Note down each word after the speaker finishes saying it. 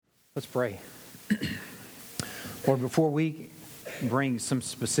Let's pray. Lord, before we bring some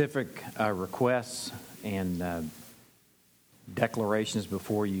specific requests and declarations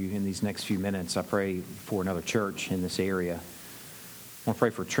before you in these next few minutes, I pray for another church in this area. I want to pray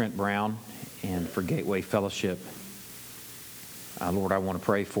for Trent Brown and for Gateway Fellowship. Lord, I want to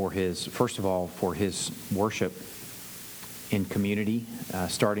pray for first of all, for his worship in community,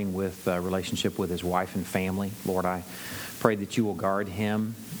 starting with a relationship with his wife and family. Lord, I pray that you will guard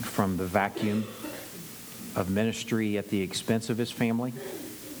him from the vacuum of ministry at the expense of his family,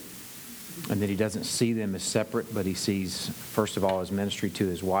 and that he doesn't see them as separate, but he sees, first of all, his ministry to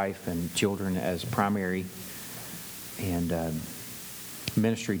his wife and children as primary, and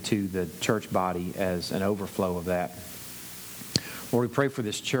ministry to the church body as an overflow of that. Lord, we pray for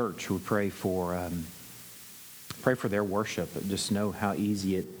this church. We pray for their worship. Just know how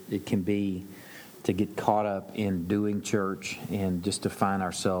easy it can be to get caught up in doing church and just to find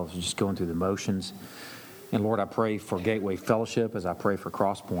ourselves just going through the motions. And Lord, I pray for Gateway Fellowship as I pray for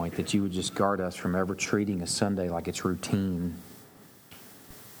Crosspoint, that you would just guard us from ever treating a Sunday like it's routine.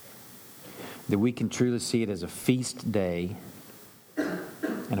 That we can truly see it as a feast day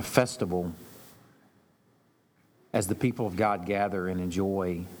and a festival as the people of God gather and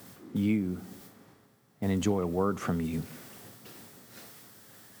enjoy you and enjoy a word from you.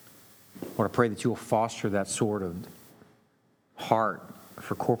 Lord, I pray that you will foster that sort of heart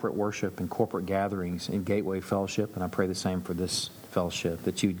for corporate worship and corporate gatherings in Gateway Fellowship, and I pray the same for this fellowship,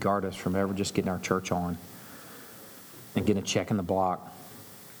 that you'd guard us from ever just getting our church on and getting a check in the block,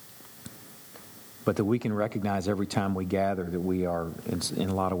 but that we can recognize every time we gather that we are, in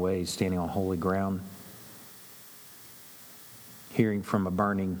a lot of ways, standing on holy ground, hearing from a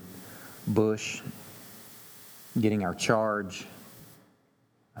burning bush, getting our charge,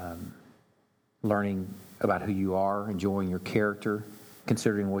 learning about who you are, enjoying your character,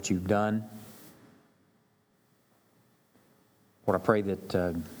 considering what you've done. Lord, I pray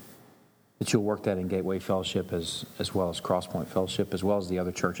that you'll work that in Gateway Fellowship as well as Crosspoint Fellowship, as well as the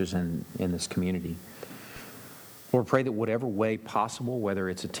other churches in this community. Lord, pray that whatever way possible, whether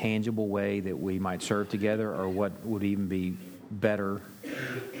it's a tangible way that we might serve together or what would even be better,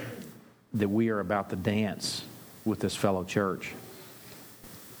 that we are about to dance with this fellow church,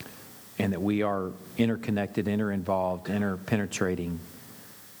 and that we are interconnected, inter-involved, interpenetrating,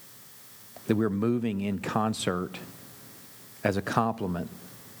 that we're moving in concert as a complement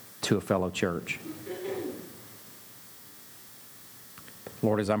to a fellow church.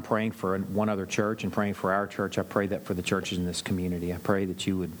 Lord, as I'm praying for one other church and praying for our church, I pray that for the churches in this community. I pray that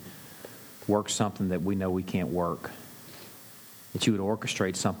you would work something that we know we can't work, that you would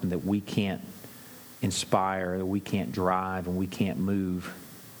orchestrate something that we can't inspire, that we can't drive, and we can't move,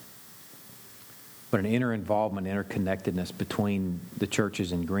 but an inter-involvement, interconnectedness between the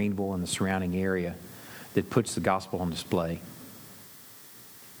churches in Greenville and the surrounding area that puts the gospel on display.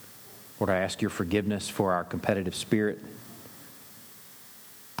 Lord, I ask your forgiveness for our competitive spirit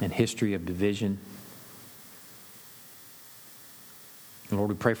and history of division. And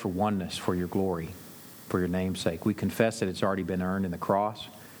Lord, we pray for oneness for your glory, for your name's sake. We confess that it's already been earned in the cross.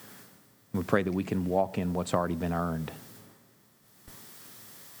 And we pray that we can walk in what's already been earned.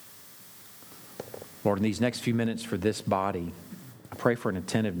 Lord, in these next few minutes for this body, I pray for an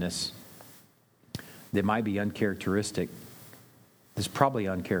attentiveness that might be uncharacteristic. That's probably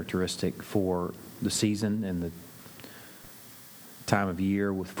uncharacteristic for the season and the time of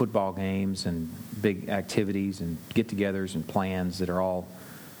year with football games and big activities and get-togethers and plans that are all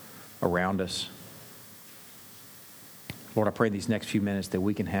around us. Lord, I pray in these next few minutes that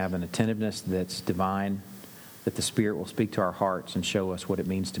we can have an attentiveness that's divine, that the Spirit will speak to our hearts and show us what it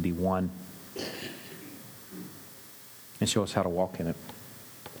means to be one, and show us how to walk in it.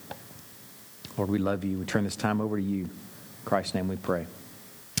 Lord, we love you. We turn this time over to you. In Christ's name we pray.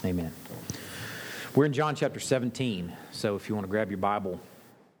 Amen. We're in John chapter 17, so if you want to grab your Bible,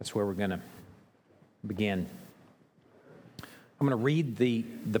 that's where we're going to begin. I'm going to read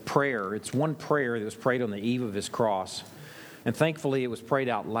the prayer. It's one prayer that was prayed on the eve of his cross, and thankfully it was prayed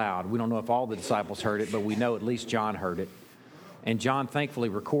out loud. We don't know if all the disciples heard it, but we know at least John heard it, and John thankfully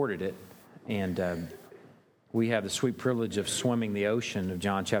recorded it, and we have the sweet privilege of swimming the ocean of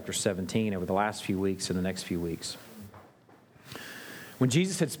John chapter 17 over the last few weeks and the next few weeks. When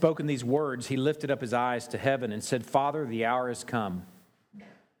Jesus had spoken these words, he lifted up his eyes to heaven and said, Father, the hour has come.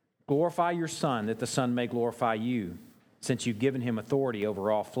 Glorify your Son, that the Son may glorify you, since you've given him authority over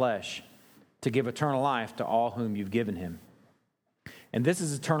all flesh, to give eternal life to all whom you've given him. And this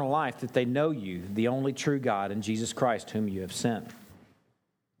is eternal life, that they know you, the only true God, and Jesus Christ, whom you have sent.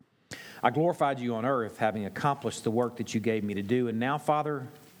 I glorified you on earth, having accomplished the work that you gave me to do. And now, Father,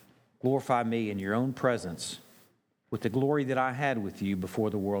 Glorify me in your own presence with the glory that I had with you before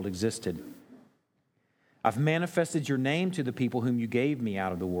the world existed. I've manifested your name to the people whom you gave me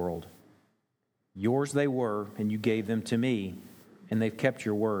out of the world. Yours they were, and you gave them to me, and they've kept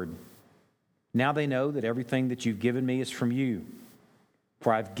your word. Now they know that everything that you've given me is from you.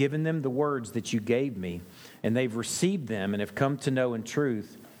 For I've given them the words that you gave me, and they've received them and have come to know in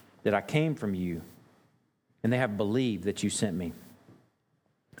truth that I came from you, and they have believed that you sent me.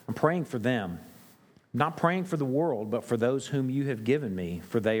 I'm praying for them, not praying for the world, but for those whom you have given me,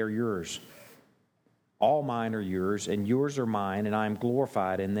 for they are yours. All mine are yours, and yours are mine, and I am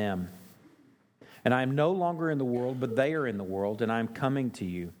glorified in them. And I am no longer in the world, but they are in the world, and I am coming to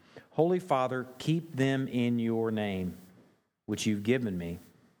you. Holy Father, keep them in your name, which you've given me,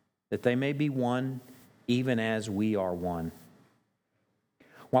 that they may be one, even as we are one.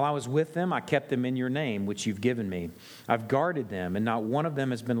 While I was with them, I kept them in your name, which you've given me. I've guarded them, and not one of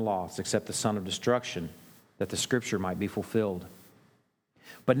them has been lost, except the son of destruction, that the scripture might be fulfilled.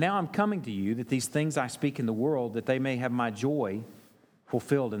 But now I'm coming to you, that these things I speak in the world, that they may have my joy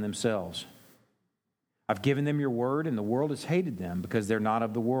fulfilled in themselves. I've given them your word, and the world has hated them, because they're not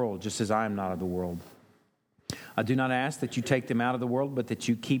of the world, just as I am not of the world. I do not ask that you take them out of the world, but that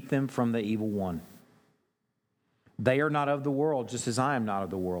you keep them from the evil one. They are not of the world, just as I am not of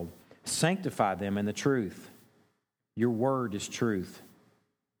the world. Sanctify them in the truth. Your word is truth.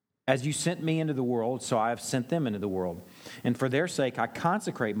 As you sent me into the world, so I have sent them into the world. And for their sake I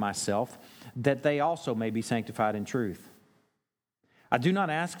consecrate myself, that they also may be sanctified in truth. I do not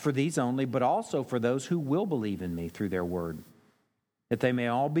ask for these only, but also for those who will believe in me through their word, that they may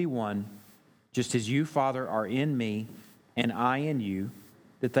all be one, just as you, Father, are in me, and I in you,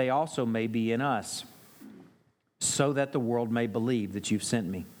 that they also may be in us, so that the world may believe that you've sent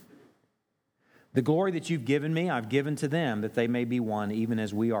me. The glory that you've given me, I've given to them, that they may be one, even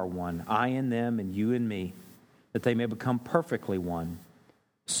as we are one, I in them and you in me, that they may become perfectly one,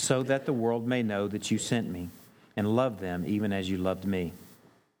 so that the world may know that you sent me and love them even as you loved me.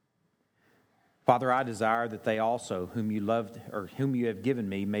 Father, I desire that they also, whom you loved or whom you have given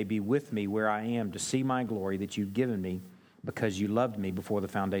me, may be with me where I am, to see my glory that you've given me, because you loved me before the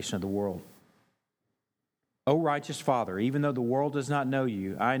foundation of the world. O righteous Father, even though the world does not know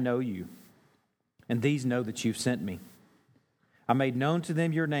you, I know you, and these know that you've sent me. I made known to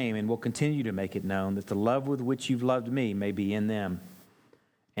them your name, and will continue to make it known, that the love with which you've loved me may be in them,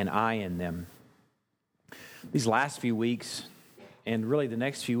 and I in them. These last few weeks, and really the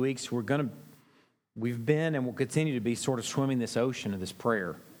next few weeks, we've been and will continue to be sort of swimming this ocean of this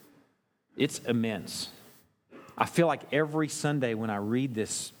prayer. It's immense. I feel like every Sunday when I read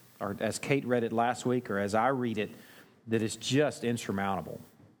this, or as Kate read it last week, or as I read it, that it's just insurmountable.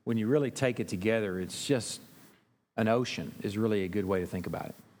 When you really take it together, it's just an ocean is really a good way to think about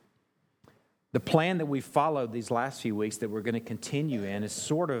it. The plan that we've followed these last few weeks that we're going to continue in is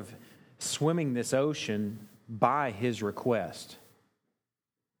sort of swimming this ocean by his request.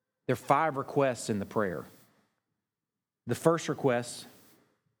 There are 5 requests in the prayer. The first request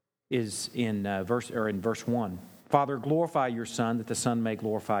is in verse 1. Father, glorify your Son, that the Son may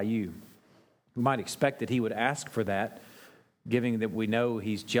glorify you. We might expect that he would ask for that, given that we know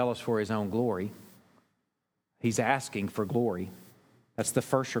he's jealous for his own glory. He's asking for glory. That's the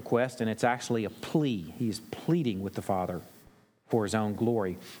first request, and it's actually a plea. He is pleading with the Father for his own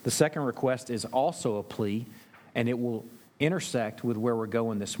glory. The second request is also a plea, and it will intersect with where we're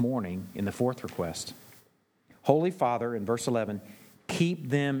going this morning in the fourth request. Holy Father, in verse 11, keep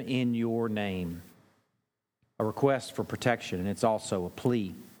them in your name. A request for protection, and it's also a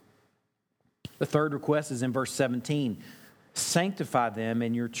plea. The third request is in verse 17. Sanctify them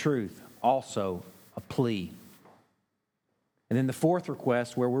in your truth, also a plea. And then the fourth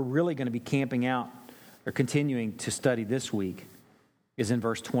request, where we're really going to be camping out or continuing to study this week, is in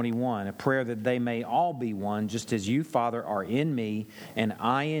verse 21, a prayer that they may all be one, just as you, Father, are in me and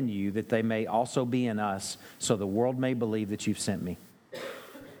I in you, that they may also be in us, so the world may believe that you've sent me.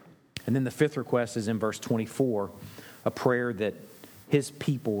 And then the fifth request is in verse 24, a prayer that his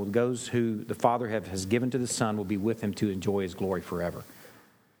people, those who the Father has given to the Son, will be with him to enjoy his glory forever.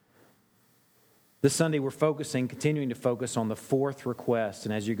 This Sunday we're continuing to focus on the fourth request,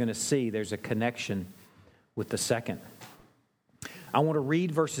 and as you're going to see, there's a connection with the second. I want to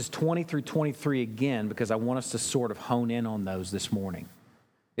read verses 20 through 23 again because I want us to sort of hone in on those this morning.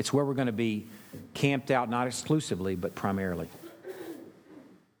 It's where we're going to be camped out, not exclusively, but primarily.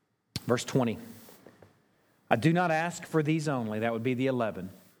 Verse 20. I do not ask for these only, that would be the 11.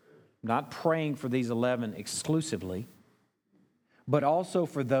 I'm not praying for these 11 exclusively, but also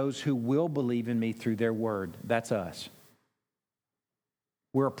for those who will believe in me through their word. That's us.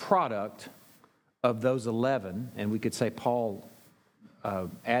 We're a product of those 11, and we could say Paul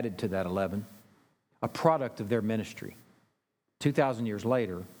added to that 11, a product of their ministry. 2,000 years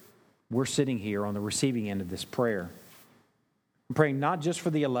later, we're sitting here on the receiving end of this prayer. I'm praying not just for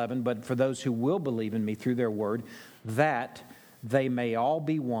the 11, but for those who will believe in me through their word, that they may all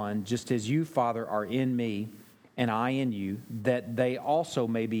be one, just as you, Father, are in me and I in you, that they also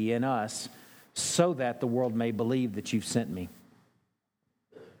may be in us, so that the world may believe that you've sent me.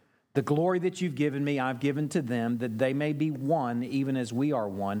 The glory that you've given me, I've given to them, that they may be one, even as we are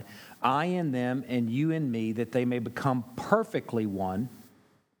one, I in them and you in me, that they may become perfectly one,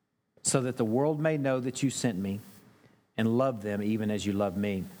 so that the world may know that you sent me and love them even as you love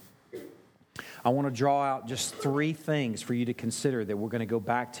me. I want to draw out just 3 things for you to consider that we're going to go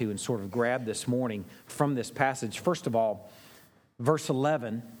back to and sort of grab this morning from this passage. First of all, verse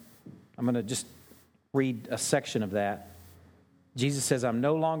 11, I'm going to just read a section of that. Jesus says, I'm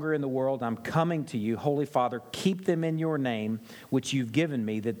no longer in the world, I'm coming to you. Holy Father, keep them in your name, which you've given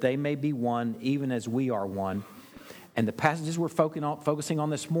me, that they may be one, even as we are one. And the passages we're focusing on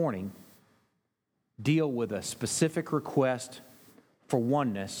this morning deal with a specific request for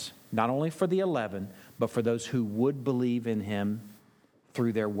oneness, not only for the 11, but for those who would believe in him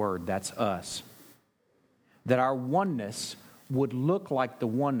through their word. That's us. That our oneness would look like the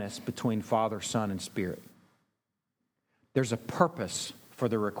oneness between Father, Son, and Spirit. There's a purpose for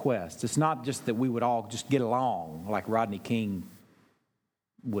the request. It's not just that we would all just get along like Rodney King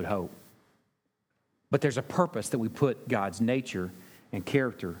would hope. But there's a purpose that we put God's nature and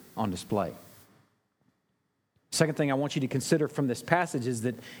character on display. Second thing I want you to consider from this passage is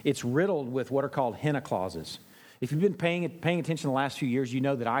that it's riddled with what are called henna clauses. If you've been paying attention the last few years, you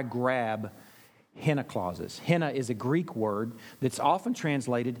know that I grab henna clauses. Henna is a Greek word that's often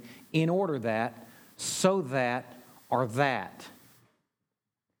translated in order that, so that, or that.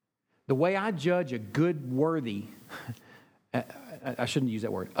 The way I judge a good, worthy, I shouldn't use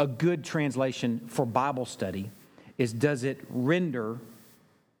that word, a good translation for Bible study is, does it render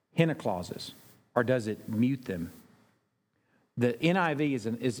henna clauses or does it mute them? The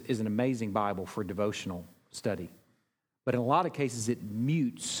NIV is an amazing Bible for devotional study. But in a lot of cases, it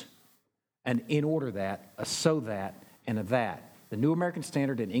mutes an in order that, a so that, and a that. The New American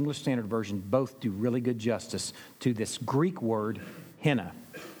Standard and English Standard Version both do really good justice to this Greek word, henna.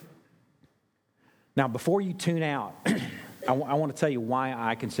 Now, before you tune out, I want to tell you why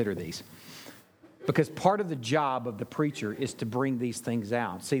I consider these. Because part of the job of the preacher is to bring these things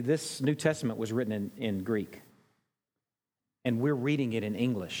out. See, this New Testament was written in Greek. And we're reading it in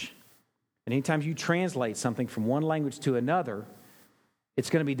English. And anytime you translate something from one language to another, it's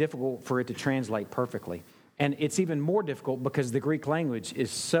going to be difficult for it to translate perfectly. And it's even more difficult because the Greek language is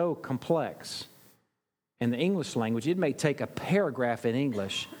so complex. In the English language, it may take a paragraph in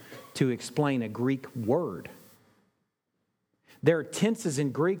English to explain a Greek word. There are tenses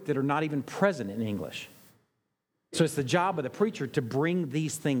in Greek that are not even present in English. So it's the job of the preacher to bring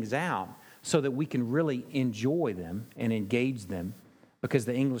these things out so that we can really enjoy them and engage them, because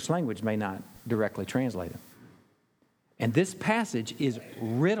the English language may not directly translate them. And this passage is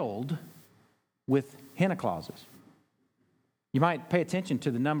riddled with henna clauses. You might pay attention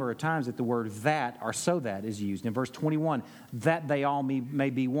to the number of times that the word that or so that is used. In verse 21, that they all may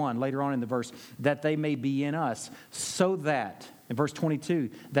be one. Later on in the verse, that they may be in us, so that. In verse 22,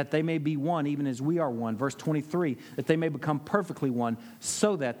 that they may be one even as we are one. Verse 23, that they may become perfectly one,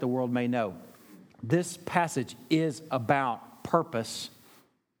 so that the world may know. This passage is about purpose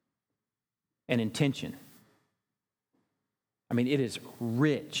and intention. I mean, it is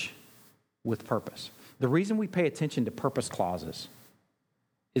rich with purpose. The reason we pay attention to purpose clauses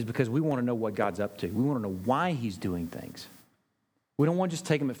is because we want to know what God's up to. We want to know why he's doing things. We don't want to just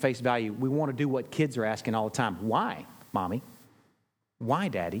take them at face value. We want to do what kids are asking all the time. Why, Mommy? Why,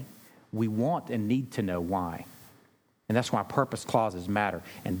 Daddy? We want and need to know why. And that's why purpose clauses matter.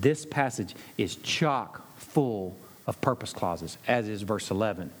 And this passage is chock full of purpose clauses, as is verse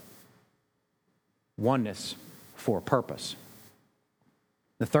 11. Oneness for a purpose.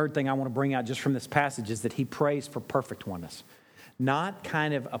 The third thing I want to bring out just from this passage is that he prays for perfect oneness. Not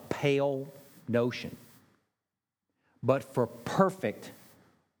kind of a pale notion, but for perfect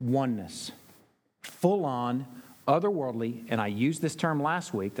oneness. Full on, otherworldly, and I used this term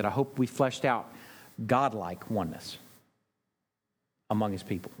last week that I hope we fleshed out, godlike oneness among his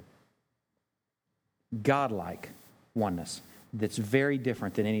people. Godlike oneness that's very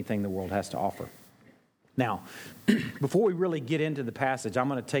different than anything the world has to offer. Now, before we really get into the passage, I'm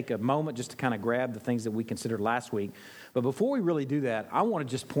going to take a moment just to kind of grab the things that we considered last week. But before we really do that, I want to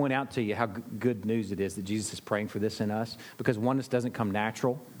just point out to you how good news it is that Jesus is praying for this in us, because oneness doesn't come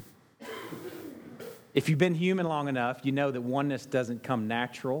natural. If you've been human long enough, you know that oneness doesn't come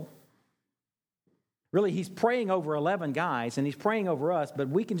natural. Really, he's praying over 11 guys, and he's praying over us, but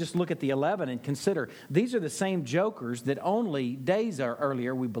we can just look at the 11 and consider these are the same jokers that only days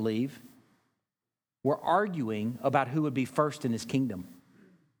earlier, we believe, were arguing about who would be first in his kingdom.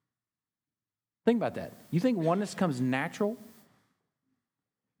 Think about that. You think oneness comes natural?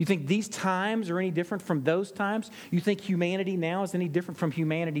 You think these times are any different from those times? You think humanity now is any different from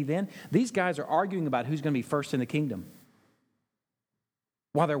humanity then? These guys are arguing about who's going to be first in the kingdom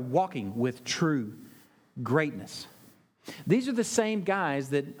while they're walking with true greatness. These are the same guys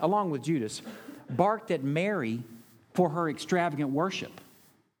that, along with Judas, barked at Mary for her extravagant worship.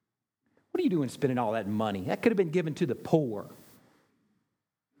 What are you doing spending all that money? That could have been given to the poor.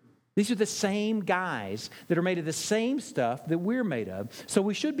 These are the same guys that are made of the same stuff that we're made of. So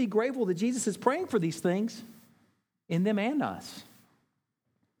we should be grateful that Jesus is praying for these things in them and us,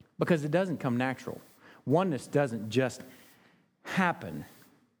 because it doesn't come natural. Oneness doesn't just happen.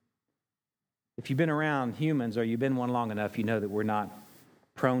 If you've been around humans or you've been one long enough, you know that we're not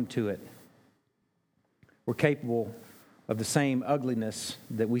prone to it. We're capable of the same ugliness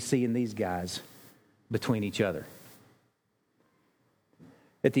that we see in these guys between each other.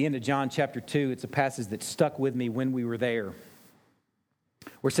 At the end of John chapter 2, it's a passage that stuck with me when we were there,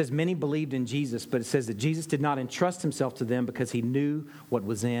 where it says many believed in Jesus, but it says that Jesus did not entrust himself to them because he knew what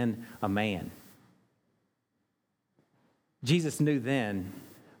was in a man. Jesus knew then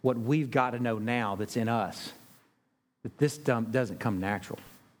what we've got to know now that's in us, that this doesn't come natural.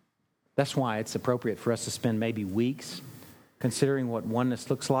 That's why it's appropriate for us to spend maybe weeks considering what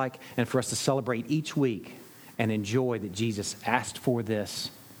oneness looks like, and for us to celebrate each week and enjoy that Jesus asked for this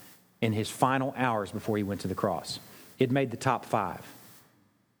in his final hours before he went to the cross. It made the top 5.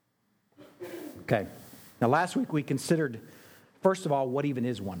 Okay. Now, last week we considered, first of all, what even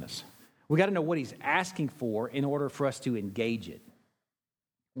is oneness. We got to know what he's asking for in order for us to engage it.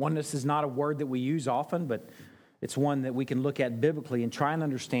 Oneness is not a word that we use often, but it's one that we can look at biblically and try and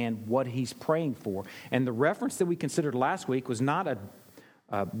understand what he's praying for. And the reference that we considered last week was not a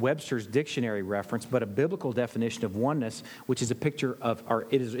Webster's dictionary reference, but a biblical definition of oneness, which is a picture of, or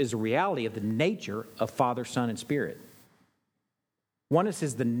it is a reality of the nature of Father, Son, and Spirit. Oneness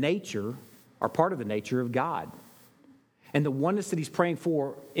is the nature, or part of the nature of God. And the oneness that he's praying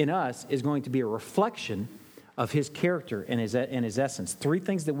for in us is going to be a reflection of his character and his essence. 3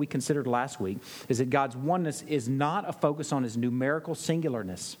 things that we considered last week is that God's oneness is not a focus on his numerical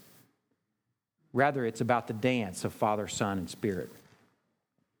singularness. Rather, it's about the dance of Father, Son, and Spirit.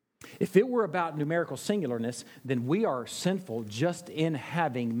 If it were about numerical singularness, then we are sinful just in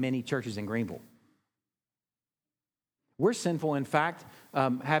having many churches in Greenville. We're sinful, in fact,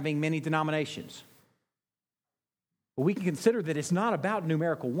 having many denominations. But we can consider that it's not about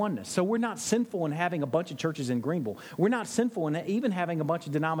numerical oneness. So we're not sinful in having a bunch of churches in Greenville. We're not sinful in even having a bunch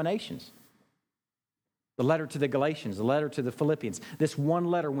of denominations. The letter to the Galatians, the letter to the Philippians, this one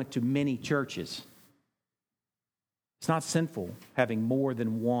letter went to many churches. It's not sinful having more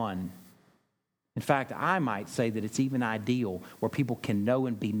than one. In fact, I might say that it's even ideal where people can know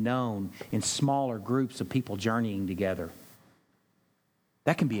and be known in smaller groups of people journeying together.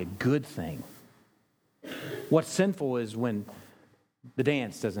 That can be a good thing. What's sinful is when the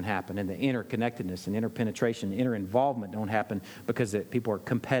dance doesn't happen and the interconnectedness and interpenetration, inter-involvement don't happen because people are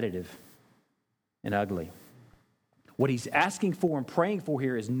competitive and ugly. What he's asking for and praying for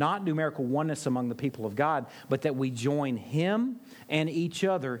here is not numerical oneness among the people of God, but that we join him and each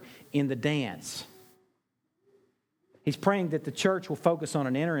other in the dance. He's praying that the church will focus on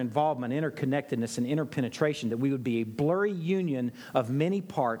an inter-involvement, interconnectedness, and interpenetration, that we would be a blurry union of many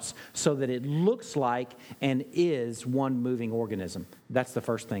parts so that it looks like and is one moving organism. That's the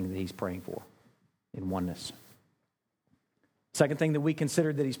first thing that he's praying for in oneness. Second thing that we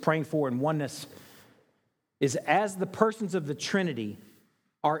considered that he's praying for in oneness is as the persons of the Trinity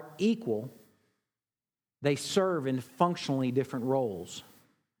are equal, they serve in functionally different roles.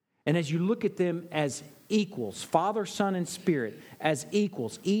 And as you look at them as equals, Father, Son, and Spirit, as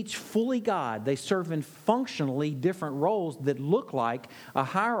equals, each fully God, they serve in functionally different roles that look like a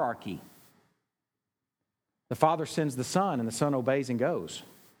hierarchy. The Father sends the Son, and the Son obeys and goes.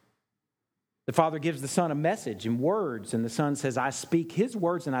 The Father gives the Son a message and words, and the Son says, I speak His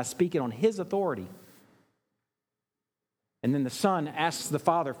words, and I speak it on His authority. And then the Son asks the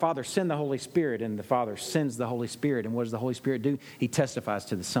Father, Father, send the Holy Spirit. And the Father sends the Holy Spirit. And what does the Holy Spirit do? He testifies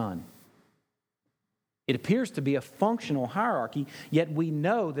to the Son. It appears to be a functional hierarchy, yet we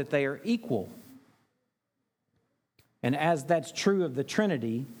know that they are equal. And as that's true of the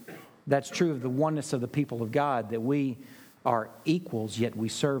Trinity, that's true of the oneness of the people of God, that we are equals, yet we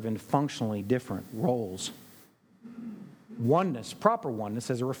serve in functionally different roles. Oneness, proper oneness,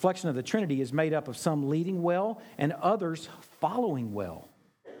 as a reflection of the Trinity, is made up of some leading well and others following well.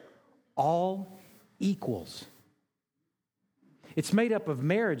 All equals. It's made up of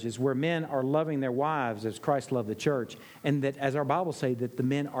marriages where men are loving their wives as Christ loved the church, and that, as our Bible says, that the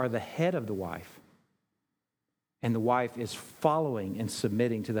men are the head of the wife. And the wife is following and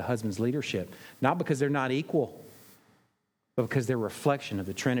submitting to the husband's leadership, not because they're not equal, but because they're a reflection of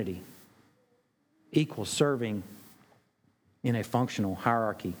the Trinity. Equal serving in a functional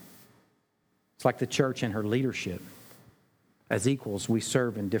hierarchy. It's like the church and her leadership. As equals, we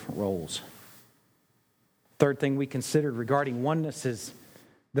serve in different roles. Third thing we considered regarding oneness is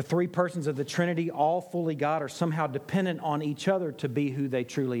the three persons of the Trinity, all fully God, are somehow dependent on each other to be who they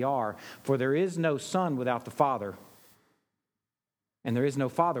truly are. For there is no Son without the Father, and there is no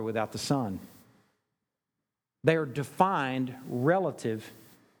Father without the Son. They are defined relative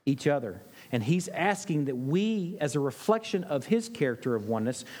each other. And he's asking that we, as a reflection of his character of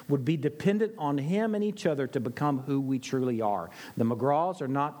oneness, would be dependent on him and each other to become who we truly are. The McGraws are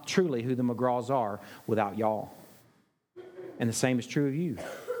not truly who the McGraws are without y'all. And the same is true of you.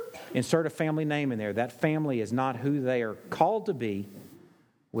 Insert a family name in there. That family is not who they are called to be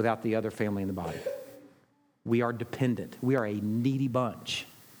without the other family in the body. We are dependent. We are a needy bunch.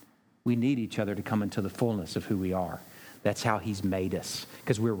 We need each other to come into the fullness of who we are. That's how he's made us,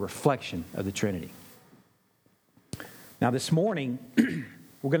 because we're a reflection of the Trinity. Now this morning,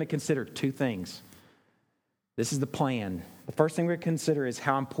 we're going to consider two things. This is the plan. The first thing we're going to consider is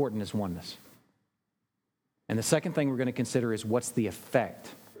how important is oneness. And the second thing we're going to consider is what's the effect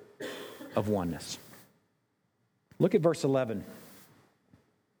of oneness. Look at verse 11.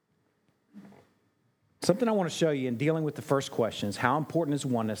 Something I want to show you in dealing with the first question is how important is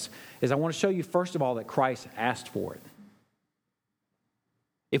oneness, is I want to show you first of all that Christ asked for it.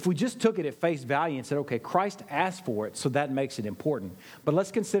 If we just took it at face value and said, okay, Christ asked for it, so that makes it important. But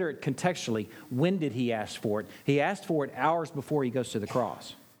let's consider it contextually. When did he ask for it? He asked for it hours before he goes to the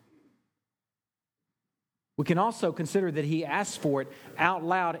cross. We can also consider that he asked for it out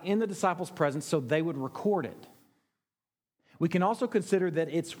loud in the disciples' presence so they would record it. We can also consider that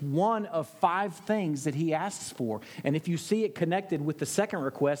it's one of 5 things that he asks for. And if you see it connected with the second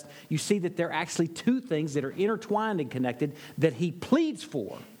request, you see that there are actually 2 things that are intertwined and connected that he pleads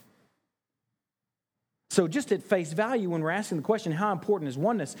for. So just at face value, when we're asking the question, how important is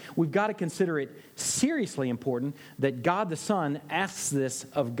oneness, we've got to consider it seriously important that God the Son asks this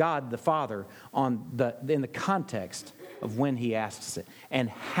of God the Father in the context of when he asks it and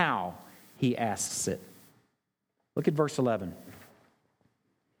how he asks it. Look at verse 11.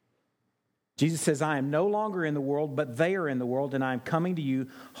 Jesus says, I am no longer in the world, but they are in the world, and I am coming to you.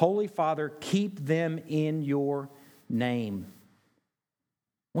 Holy Father, keep them in your name.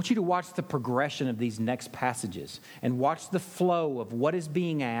 I want you to watch the progression of these next passages and watch the flow of what is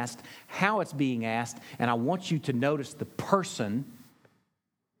being asked, how it's being asked, and I want you to notice the person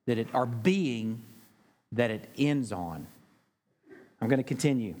that it ends on. I'm going to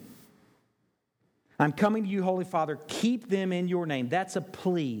continue. I'm coming to you, Holy Father, keep them in your name. That's a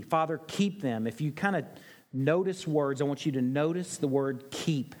plea. Father, keep them. If you kind of notice words, I want you to notice the word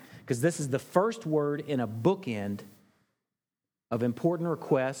keep, because this is the first word in a bookend of important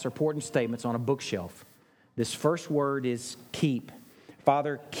requests or important statements on a bookshelf. This first word is keep.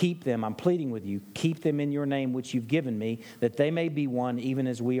 Father, keep them. I'm pleading with you. Keep them in your name, which you've given me, that they may be one, even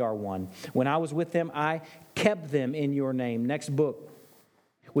as we are one. When I was with them, I kept them in your name. Next book.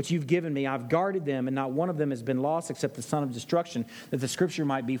 Which you've given me, I've guarded them, and not one of them has been lost except the son of destruction, that the scripture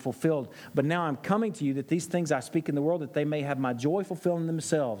might be fulfilled. But now I'm coming to you, that these things I speak in the world, that they may have my joy fulfilled in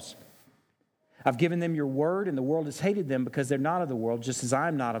themselves. I've given them your word, and the world has hated them because they're not of the world, just as I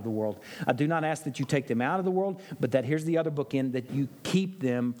am not of the world. I do not ask that you take them out of the world, but that, here's the other bookend, that you keep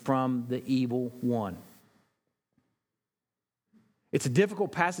them from the evil one. It's a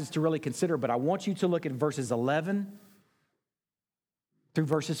difficult passage to really consider, but I want you to look at verses 11 through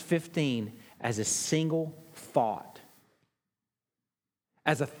verses 15 as a single thought.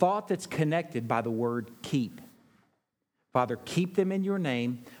 As a thought that's connected by the word keep. Father, keep them in your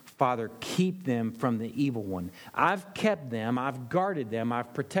name. Father, keep them from the evil one. I've kept them, I've guarded them,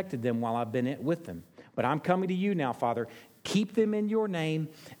 I've protected them while I've been with them. But I'm coming to you now, Father. Keep them in your name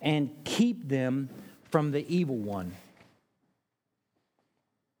and keep them from the evil one.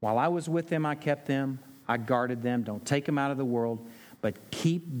 While I was with them, I kept them, I guarded them. Don't take them out of the world, but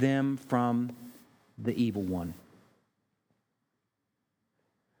keep them from the evil one.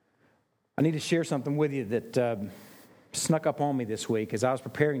 I need to share something with you that snuck up on me this week as I was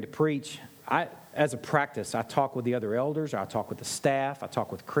preparing to preach. As a practice, I talk with the other elders, I talk with the staff, I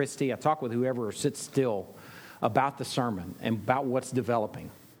talk with Christy, I talk with whoever sits still about the sermon and about what's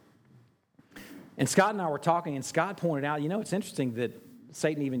developing. And Scott and I were talking, and Scott pointed out, it's interesting that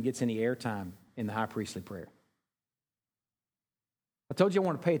Satan even gets any airtime in the high priestly prayer. I told you I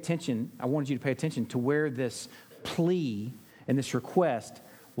wanted you to pay attention to where this plea and this request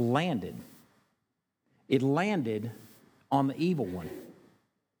landed. It landed on the evil one.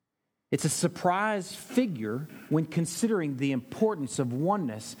 It's a surprise figure when considering the importance of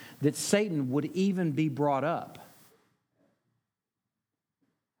oneness that Satan would even be brought up.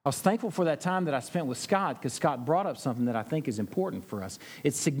 I was thankful for that time that I spent with Scott because Scott brought up something that I think is important for us.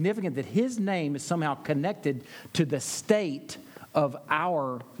 It's significant that his name is somehow connected to the state of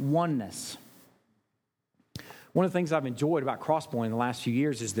our oneness. One of the things I've enjoyed about Crosspoint in the last few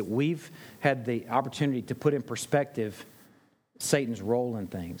years is that we've had the opportunity to put in perspective Satan's role in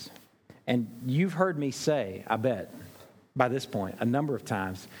things. And you've heard me say, I bet, by this point, a number of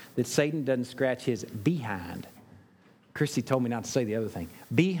times, that Satan doesn't scratch his behind. Christy told me not to say the other thing.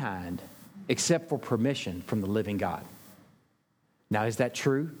 Behind, except for permission from the living God. Now, is that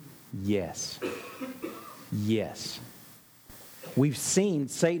true? Yes. Yes. We've seen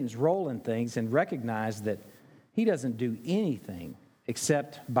Satan's role in things and recognized that he doesn't do anything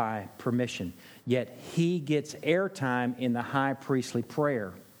except by permission. Yet he gets airtime in the high priestly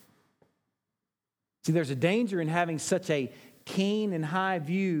prayer. See, there's a danger in having such a keen and high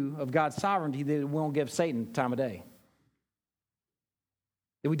view of God's sovereignty that it won't give Satan time of day.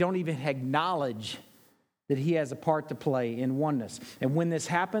 That we don't even acknowledge that he has a part to play in oneness. And when this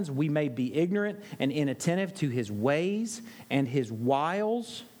happens, we may be ignorant and inattentive to his ways and his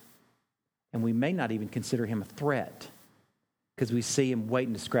wiles, and we may not even consider him a threat because we see him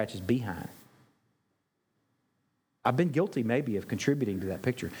waiting to scratch his behind. I've been guilty maybe of contributing to that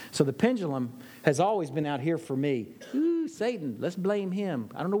picture. So the pendulum has always been out here for me. Ooh, Satan, let's blame him.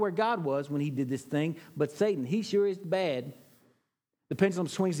 I don't know where God was when he did this thing, but Satan, he sure is bad. The pendulum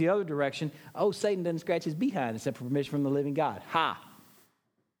swings the other direction. Oh, Satan doesn't scratch his behind except for permission from the living God. Ha!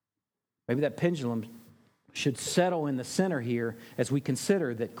 Maybe that pendulum should settle in the center here as we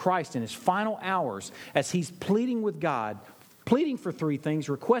consider that Christ in his final hours, as he's pleading with God, pleading for three things,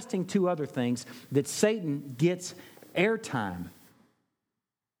 requesting two other things, that Satan gets airtime.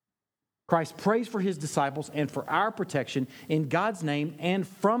 Christ prays for his disciples and for our protection in God's name and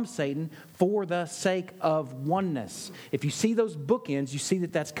from Satan for the sake of oneness. If you see those bookends, you see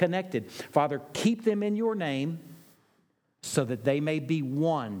that that's connected. Father, keep them in your name so that they may be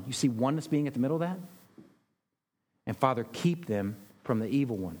one. You see oneness being at the middle of that? And Father, keep them from the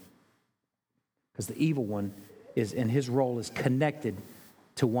evil one. Because the evil one is, and his role is connected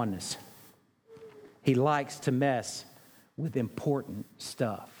to oneness. He likes to mess with important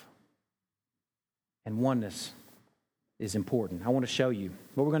stuff. And oneness is important. I want to show you.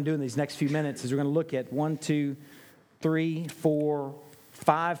 What we're going to do in these next few minutes is we're going to look at 1, 2, 3, 4,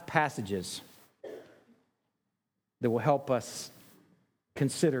 5 passages that will help us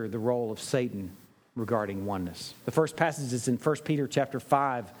consider the role of Satan regarding oneness. The first passage is in 1 Peter chapter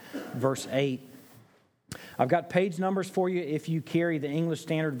 5, verse 8. I've got page numbers for you if you carry the English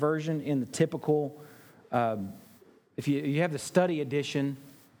Standard Version in the typical, if you have the study edition,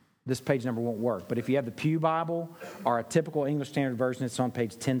 this page number won't work. But if you have the Pew Bible or a typical English Standard Version, it's on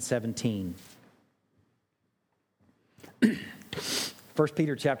page 1017. 1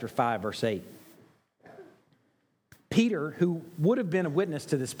 Peter chapter 5, verse 8. Peter, who would have been a witness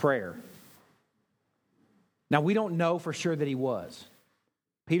to this prayer. Now, we don't know for sure that he was.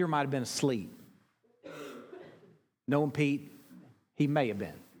 Peter might have been asleep. Knowing Pete, he may have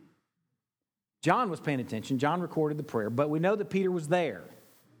been. John was paying attention. John recorded the prayer, but we know that Peter was there.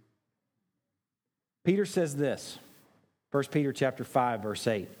 Peter says this, 1 Peter chapter 5, verse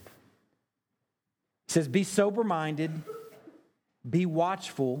 8. He says, be sober-minded, be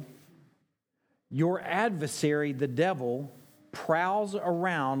watchful. Your adversary, the devil, prowls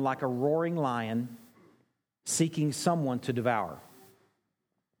around like a roaring lion, seeking someone to devour.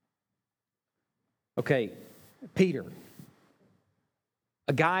 Okay, Peter,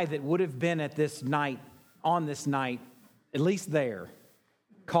 a guy that would have been at this night, on this night, at least there,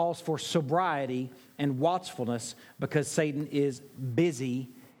 calls for sobriety and watchfulness because Satan is busy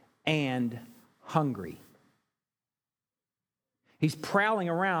and hungry. He's prowling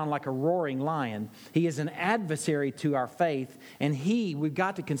around like a roaring lion. He is an adversary to our faith, and we've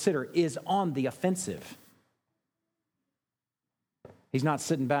got to consider, is on the offensive. He's not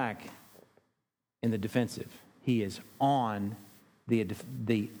sitting back in the defensive. He is on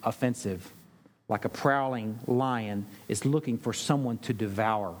the offensive, like a prowling lion is looking for someone to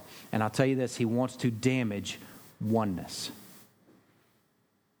devour. And I'll tell you this, he wants to damage oneness.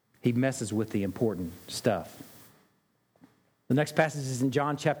 He messes with the important stuff. The next passage is in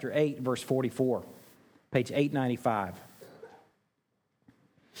John chapter 8, verse 44, page 895.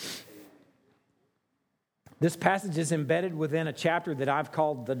 This passage is embedded within a chapter that I've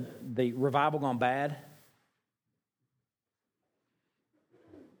called the Revival Gone Bad.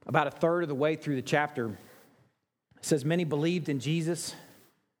 About a third of the way through the chapter, it says, many believed in Jesus,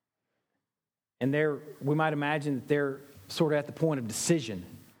 and we might imagine that they're sort of at the point of decision.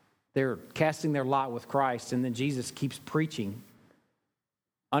 They're casting their lot with Christ, and then Jesus keeps preaching,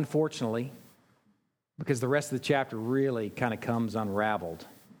 unfortunately, because the rest of the chapter really kind of comes unraveled.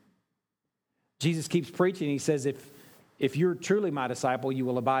 Jesus keeps preaching. He says, if you're truly my disciple, you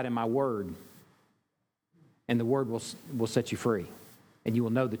will abide in my word, and the word will set you free. And you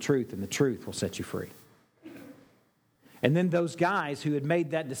will know the truth, and the truth will set you free. And then those guys who had made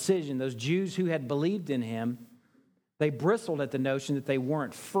that decision, those Jews who had believed in him, they bristled at the notion that they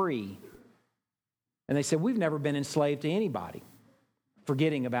weren't free. And they said, we've never been enslaved to anybody,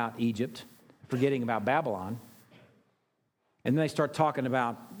 forgetting about Egypt, forgetting about Babylon. And then they start talking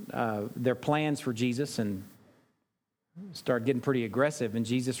about their plans for Jesus and start getting pretty aggressive. And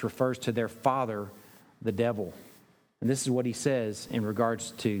Jesus refers to their father, the devil. And this is what he says in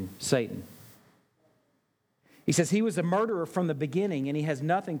regards to Satan. He says, he was a murderer from the beginning, and he has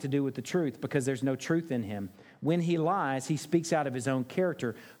nothing to do with the truth because there's no truth in him. When he lies, he speaks out of his own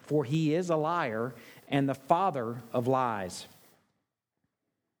character, for he is a liar and the father of lies.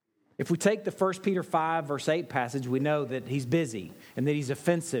 If we take the 1 Peter 5, verse 8 passage, we know that he's busy and that he's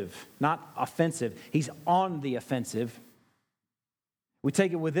offensive, not offensive. He's on the offensive. We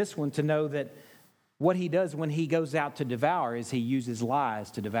take it with this one to know that what he does when he goes out to devour is he uses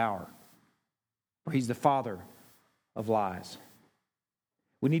lies to devour. For he's the father of lies.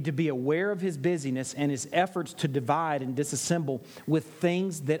 We need to be aware of his busyness and his efforts to divide and disassemble with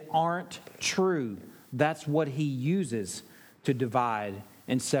things that aren't true. That's what he uses to divide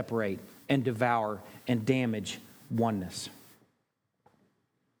and separate and devour and damage oneness.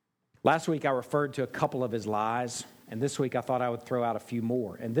 Last week I referred to a couple of his lies, and this week I thought I would throw out a few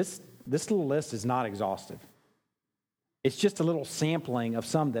more. And this little list is not exhaustive. It's just a little sampling of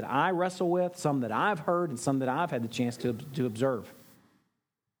some that I wrestle with, some that I've heard, and some that I've had the chance to observe.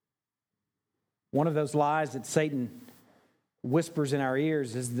 One of those lies that Satan whispers in our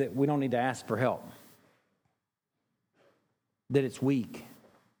ears is that we don't need to ask for help, that it's weak.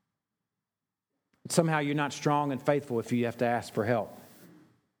 Somehow you're not strong and faithful if you have to ask for help.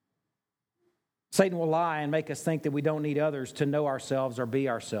 Satan will lie and make us think that we don't need others to know ourselves or be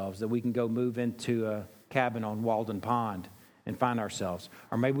ourselves, that we can go move into a cabin on Walden Pond and find ourselves.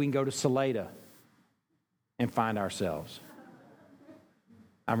 Or maybe we can go to Salida and find ourselves.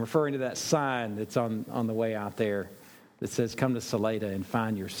 I'm referring to that sign that's on the way out there that says, come to Salida and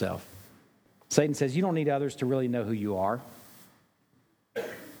find yourself. Satan says, you don't need others to really know who you are.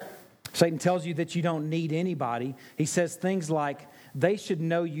 Satan tells you that you don't need anybody. He says things like, they should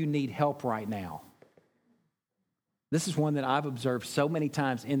know you need help right now. This is one that I've observed so many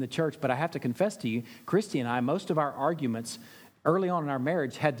times in the church, but I have to confess to you, Christy and I, most of our arguments early on in our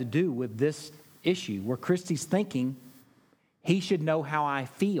marriage had to do with this issue, where Christy's thinking, he should know how I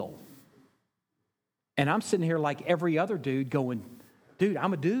feel. And I'm sitting here like every other dude going, dude,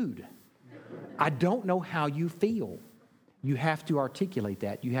 I'm a dude. I don't know how you feel. You have to articulate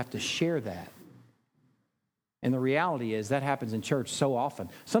that. You have to share that. And the reality is that happens in church so often.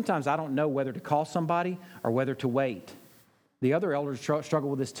 Sometimes I don't know whether to call somebody or whether to wait. The other elders struggle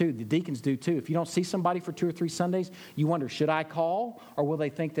with this too. The deacons do too. If you don't see somebody for 2 or 3 Sundays, you wonder, should I call, or will they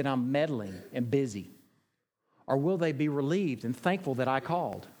think that I'm meddling and busy? Or will they be relieved and thankful that I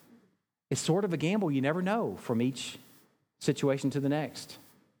called? It's sort of a gamble. You never know from each situation to the next.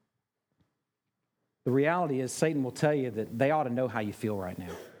 The reality is Satan will tell you that they ought to know how you feel right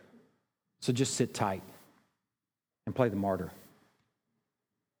now. So just sit tight and play the martyr.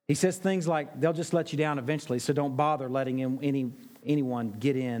 He says things like, they'll just let you down eventually, so don't bother letting anyone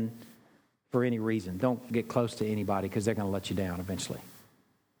get in for any reason. Don't get close to anybody because they're going to let you down eventually.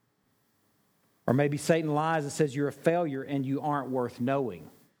 Or maybe Satan lies and says you're a failure and you aren't worth knowing.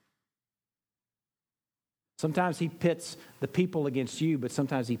 Sometimes he pits the people against you, but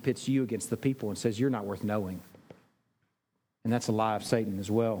sometimes he pits you against the people and says you're not worth knowing. And that's a lie of Satan as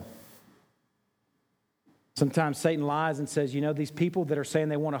well. Sometimes Satan lies and says, these people that are saying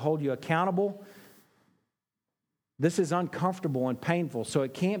they want to hold you accountable, This is uncomfortable and painful, so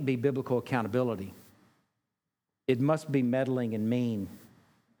it can't be biblical accountability. It must be meddling and mean.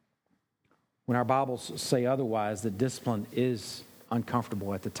 When our Bibles say otherwise, that discipline is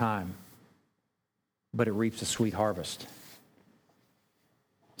uncomfortable at the time, but it reaps a sweet harvest.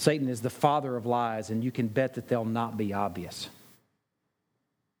 Satan is the father of lies, and you can bet that they'll not be obvious.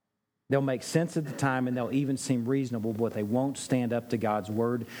 They'll make sense at the time, and they'll even seem reasonable, but they won't stand up to God's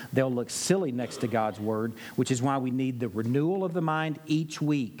word. They'll look silly next to God's word, which is why we need the renewal of the mind each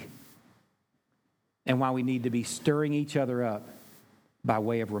week, and why we need to be stirring each other up by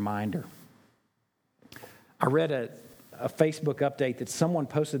way of reminder. I read a Facebook update that someone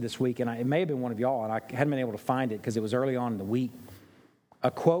posted this week, and it may have been one of y'all, and I hadn't been able to find it because it was early on in the week. A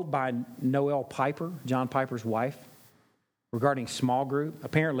quote by Noelle Piper, John Piper's wife, regarding small group.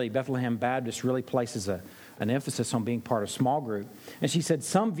 Apparently, Bethlehem Baptist really places an emphasis on being part of small group. And she said,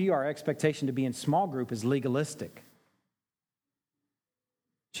 some view our expectation to be in small group as legalistic.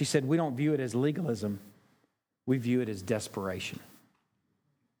 She said, we don't view it as legalism. We view it as desperation.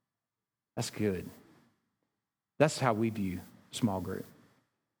 That's good. That's how we view small group.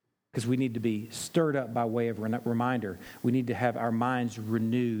 Because we need to be stirred up by way of reminder. We need to have our minds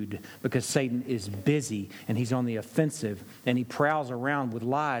renewed because Satan is busy and he's on the offensive and he prowls around with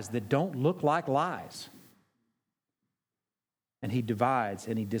lies that don't look like lies. And he divides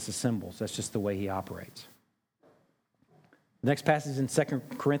and he disassembles. That's just the way he operates. The next passage is in 2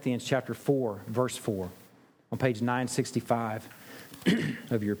 Corinthians chapter 4, verse 4, on page 965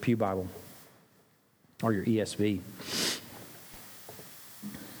 of your Pew Bible or your ESV.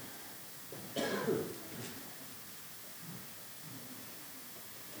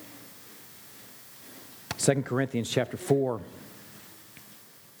 2 Corinthians chapter 4,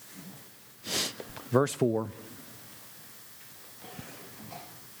 verse 4.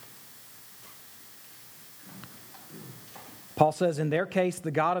 Paul says, in their case,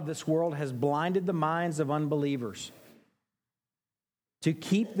 the God of this world has blinded the minds of unbelievers to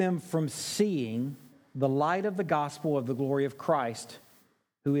keep them from seeing the light of the gospel of the glory of Christ,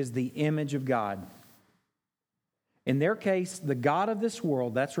 who is the image of God. In their case, the God of this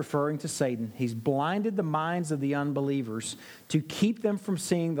world, that's referring to Satan, he's blinded the minds of the unbelievers to keep them from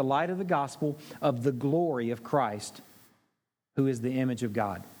seeing the light of the gospel of the glory of Christ, who is the image of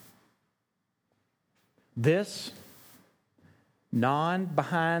God. This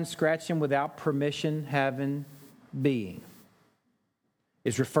non-behind, scratching, without permission having being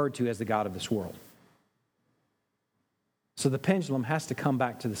is referred to as the God of this world. So the pendulum has to come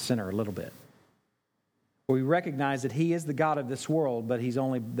back to the center a little bit. We recognize that he is the God of this world, but he's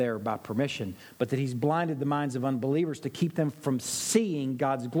only there by permission, but that he's blinded the minds of unbelievers to keep them from seeing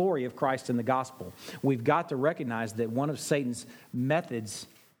God's glory of Christ in the gospel. We've got to recognize that one of Satan's methods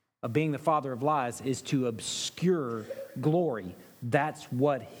of being the father of lies is to obscure glory. That's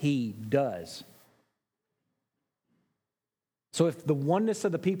what he does. So if the oneness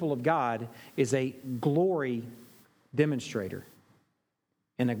of the people of God is a glory demonstrator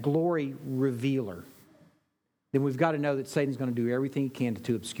and a glory revealer, then we've got to know that Satan's going to do everything he can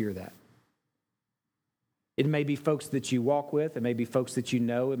to obscure that. It may be folks that you walk with. It may be folks that you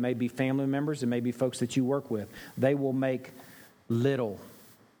know. It may be family members. It may be folks that you work with. They will make little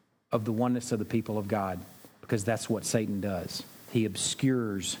of the oneness of the people of God because that's what Satan does. He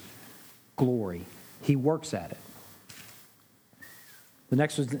obscures glory. He works at it. The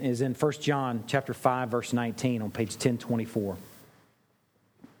next one is in 1 John chapter 5, verse 19 on page 1024.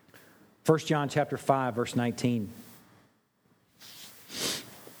 1 John chapter 5, verse 19.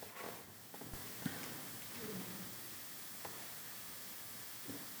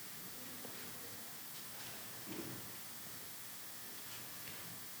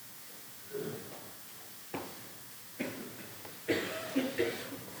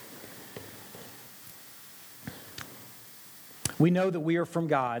 We know that we are from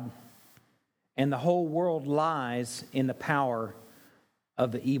God, and the whole world lies in the power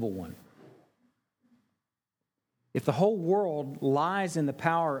of the evil one. If the whole world lies in the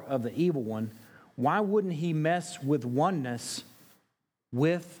power of the evil one, why wouldn't he mess with oneness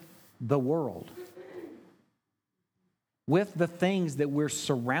with the world? With the things that we're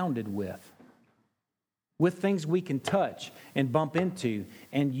surrounded with things we can touch and bump into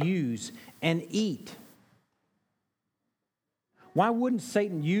and use and eat. Why wouldn't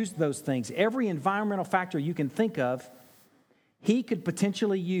Satan use those things? Every environmental factor you can think of, he could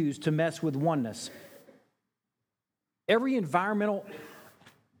potentially use to mess with oneness. Every environmental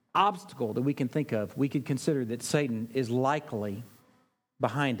obstacle that we can think of, we could consider that Satan is likely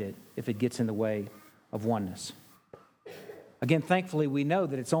behind it if it gets in the way of oneness. Again, thankfully, we know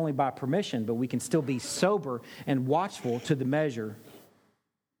that it's only by permission, but we can still be sober and watchful to the measure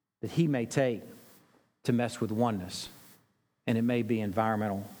that he may take to mess with oneness. And it may be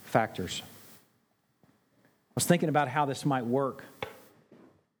environmental factors. I was thinking about how this might work.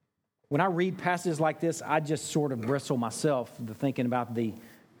 When I read passages like this, I just sort of bristle myself thinking about the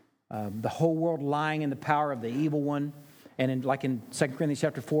whole world lying in the power of the evil one. And like in 2 Corinthians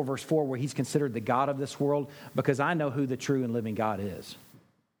chapter 4, verse 4, where he's considered the God of this world, because I know who the true and living God is.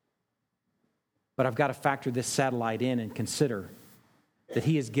 But I've got to factor this satellite in and consider that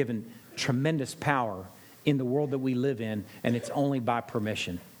he has given tremendous power in the world that we live in, and it's only by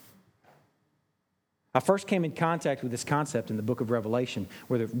permission. I first came in contact with this concept in the book of Revelation,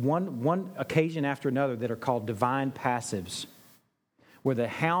 where there's one occasion after another that are called divine passives, where the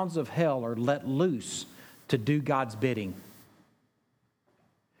hounds of hell are let loose to do God's bidding.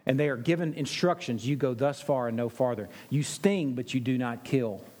 And they are given instructions. You go thus far and no farther. You sting, but you do not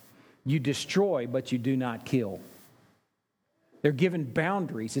kill. You destroy, but you do not kill. They're given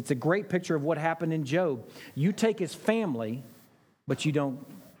boundaries. It's a great picture of what happened in Job. You take his family, but you don't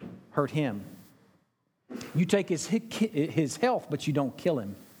hurt him. You take his health, but you don't kill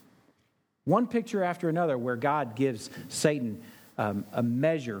him. One picture after another where God gives Satan a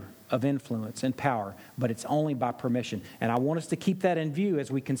measure of influence and power, but it's only by permission. And I want us to keep that in view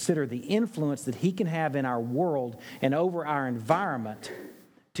as we consider the influence that he can have in our world and over our environment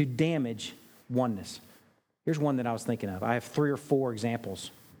to damage oneness. Here's one that I was thinking of. I have 3 or 4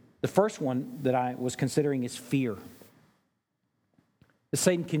 examples. The first one that I was considering is fear.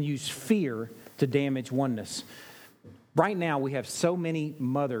 Satan can use fear to damage oneness. Right now, we have so many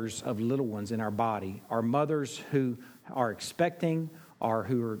mothers of little ones in our body, or mothers who are expecting, or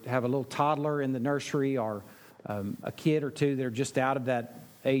who have a little toddler in the nursery, or a kid or two that are just out of that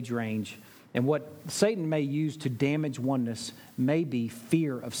age range. And what Satan may use to damage oneness may be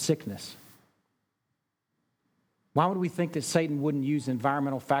fear of sickness. Why would we think that Satan wouldn't use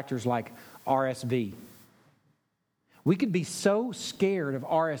environmental factors like RSV? We could be so scared of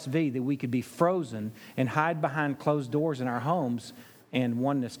RSV that we could be frozen and hide behind closed doors in our homes, and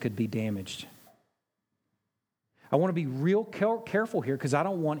oneness could be damaged. I want to be real careful here, because I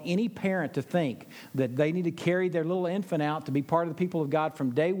don't want any parent to think that they need to carry their little infant out to be part of the people of God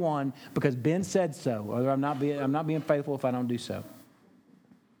from day one because Ben said so, or I'm not being faithful if I don't do so.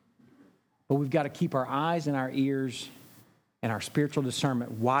 But we've got to keep our eyes and our ears and our spiritual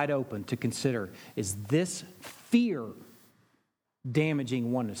discernment wide open to consider, is this fear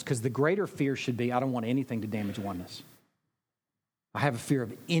damaging oneness? Because the greater fear should be, I don't want anything to damage oneness. I have a fear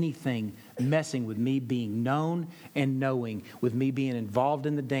of anything messing with me being known and knowing, with me being involved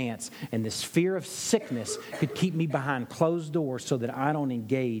in the dance. And this fear of sickness could keep me behind closed doors so that I don't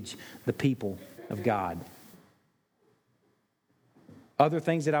engage the people of God. Other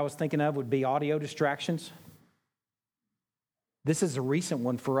things that I was thinking of would be audio distractions. This is a recent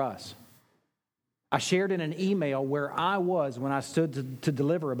one for us. I shared in an email where I was when I stood to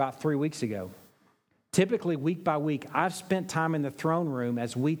deliver about 3 weeks ago. Typically, week by week, I've spent time in the throne room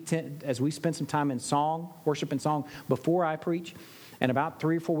as we spent some time in song, worship and song, before I preach. And about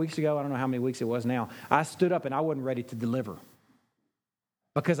 3 or 4 weeks ago, I don't know how many weeks it was now, I stood up and I wasn't ready to deliver.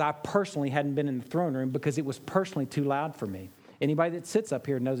 Because I personally hadn't been in the throne room, because it was personally too loud for me. Anybody that sits up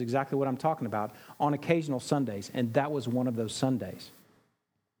here knows exactly what I'm talking about on occasional Sundays, and that was one of those Sundays.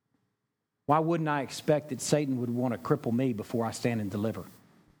 Why wouldn't I expect that Satan would want to cripple me before I stand and deliver?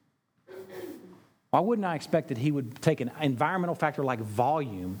 Why wouldn't I expect that he would take an environmental factor like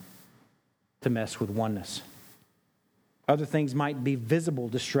volume to mess with oneness? Other things might be visible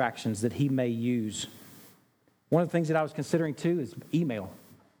distractions that he may use. One of the things that I was considering too is email.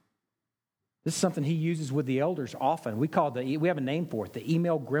 This is something he uses with the elders often. We have a name for it, the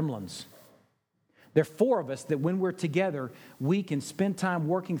email gremlins. There are 4 of us that when we're together, we can spend time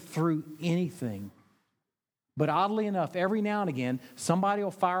working through anything. But oddly enough, every now and again, somebody will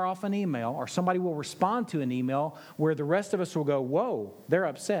fire off an email, or somebody will respond to an email where the rest of us will go, whoa, they're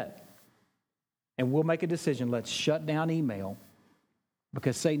upset. And we'll make a decision, let's shut down email,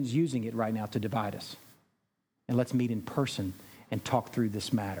 because Satan's using it right now to divide us. And let's meet in person and talk through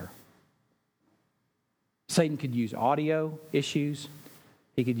this matter. Satan could use audio issues.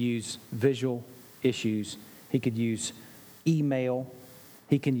 He could use visual issues. He could use email.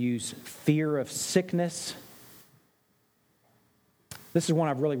 He can use fear of sickness. This is one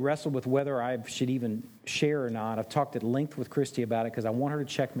I've really wrestled with whether I should even share or not. I've talked at length with Christy about it because I want her to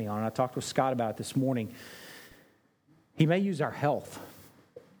check me on it. I talked with Scott about it this morning. He may use our health.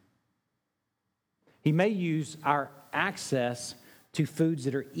 He may use our access to foods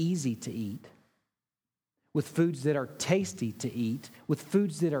that are easy to eat. with foods that are tasty to eat, with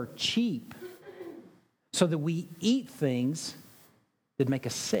foods that are cheap, so that we eat things that make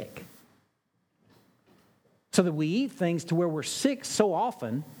us sick. So that we eat things to where we're sick so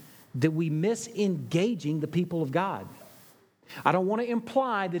often that we miss engaging the people of God. I don't want to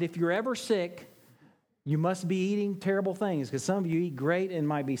imply that if you're ever sick, you must be eating terrible things, because some of you eat great and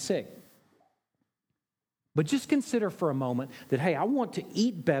might be sick. But just consider for a moment that, hey, I want to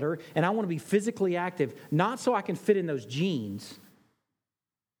eat better and I want to be physically active, not so I can fit in those jeans,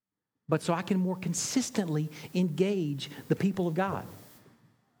 but so I can more consistently engage the people of God.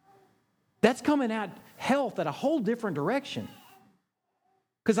 That's coming at health at a whole different direction.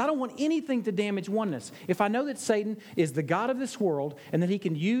 Because I don't want anything to damage oneness. If I know that Satan is the god of this world and that he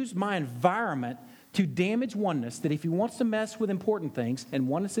can use my environment to damage oneness, that if he wants to mess with important things, and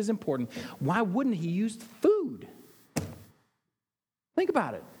oneness is important, why wouldn't he use food? Think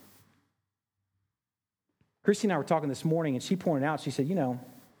about it. Christy and I were talking this morning, and she pointed out, she said,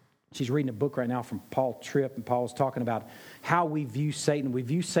 she's reading a book right now from Paul Tripp, and Paul was talking about how we view Satan. We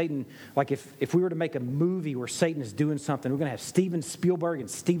view Satan like if we were to make a movie where Satan is doing something, we're going to have Steven Spielberg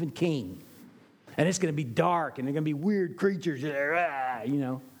and Stephen King. And it's going to be dark, and they're going to be weird creatures,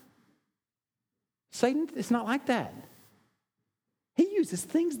 Satan is not like that. He uses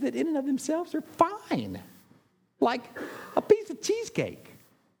things that in and of themselves are fine. Like a piece of cheesecake.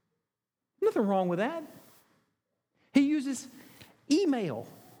 Nothing wrong with that. He uses email.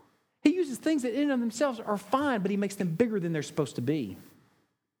 He uses things that in and of themselves are fine, but he makes them bigger than they're supposed to be.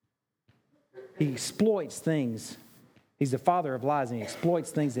 He exploits things. He's the father of lies, and he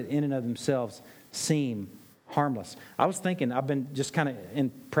exploits things that in and of themselves seem harmless. I was thinking, I've been just kind of in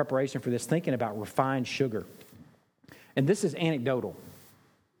preparation for this, thinking about refined sugar. And this is anecdotal.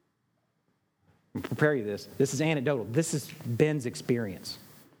 I'll prepare you this. This is anecdotal. This is Ben's experience.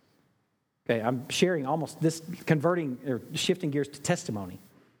 Okay, I'm sharing almost this, converting or shifting gears to testimony.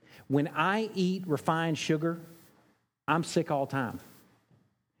 When I eat refined sugar, I'm sick all the time.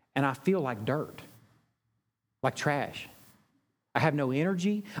 And I feel like dirt, like trash. I have no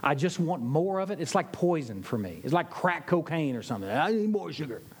energy. I just want more of it. It's like poison for me. It's like crack cocaine or something. I need more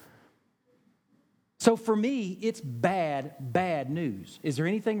sugar. So for me, it's bad news. Is there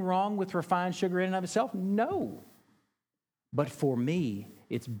anything wrong with refined sugar in and of itself? No. But for me,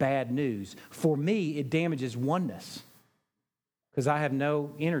 it's bad news. For me, it damages oneness. Because I have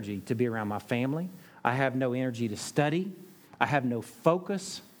no energy to be around my family. I have no energy to study. I have no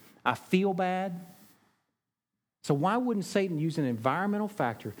focus. I feel bad. So why wouldn't Satan use an environmental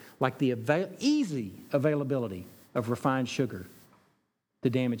factor like the easy availability of refined sugar to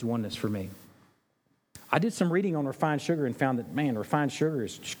damage oneness for me? I did some reading on refined sugar and found that, refined sugar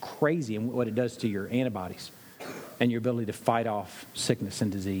is just crazy in what it does to your antibodies and your ability to fight off sickness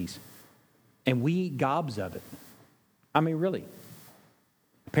and disease. And we eat gobs of it. Really.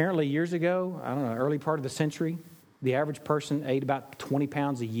 Apparently years ago, early part of the century, the average person ate about 20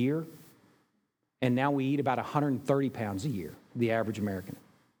 pounds a year. And now we eat about 130 pounds a year, the average American.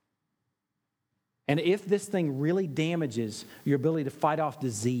 And if this thing really damages your ability to fight off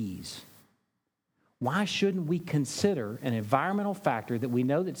disease, why shouldn't we consider an environmental factor that we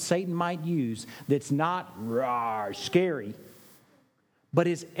know that Satan might use that's not scary, but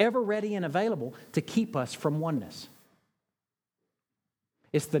is ever ready and available to keep us from oneness?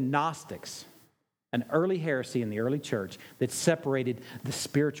 It's the Gnostics, an early heresy in the early church that separated the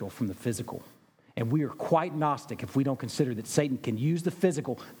spiritual from the physical. And we are quite Gnostic if we don't consider that Satan can use the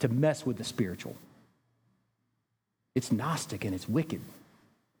physical to mess with the spiritual. It's Gnostic and it's wicked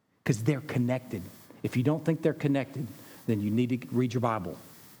because they're connected. If you don't think they're connected, then you need to read your Bible.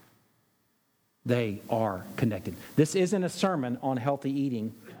 They are connected. This isn't a sermon on healthy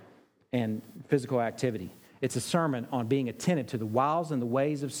eating and physical activity. It's a sermon on being attentive to the wiles and the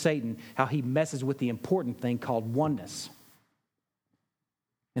ways of Satan, how he messes with the important thing called oneness,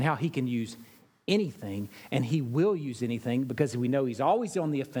 and how he can use anything, and he will use anything because we know he's always on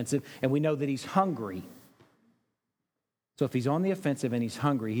the offensive, and we know that he's hungry. So if he's on the offensive and he's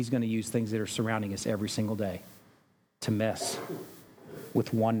hungry, he's going to use things that are surrounding us every single day to mess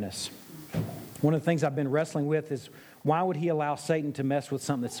with oneness. One of the things I've been wrestling with is, why would he allow Satan to mess with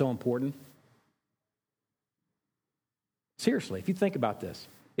something that's so important? Seriously, if you think about this,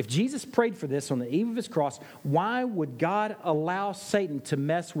 if Jesus prayed for this on the eve of his cross, why would God allow Satan to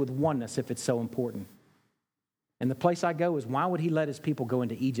mess with oneness if it's so important? And the place I go is, why would he let his people go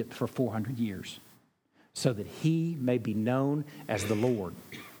into Egypt for 400 years? So that he may be known as the Lord.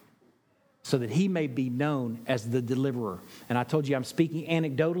 So that he may be known as the deliverer. And I told you I'm speaking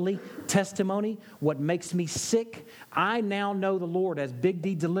anecdotally, testimony, what makes me sick. I now know the Lord as Big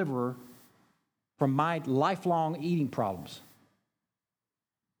D Deliverer from my lifelong eating problems.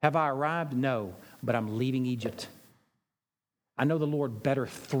 Have I arrived? No, but I'm leaving Egypt. I know the Lord better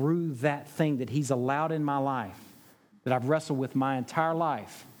through that thing that He's allowed in my life, that I've wrestled with my entire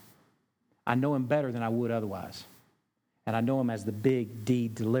life. I know Him better than I would otherwise. And I know Him as the big D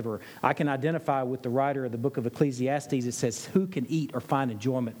deliverer. I can identify with the writer of the book of Ecclesiastes. It says, who can eat or find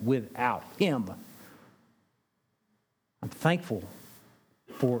enjoyment without Him? I'm thankful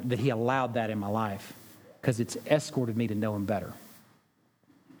for that He allowed that in my life, because it's escorted me to know Him better.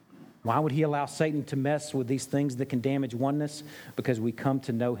 Why would He allow Satan to mess with these things that can damage oneness? Because we come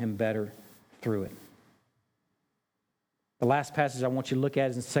to know Him better through it. The last passage I want you to look at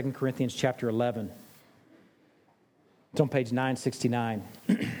is in 2 Corinthians chapter 11. It's on page 969.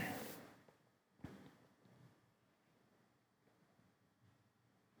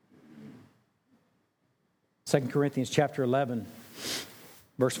 2 Corinthians chapter 11,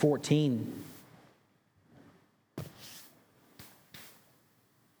 verse 14. It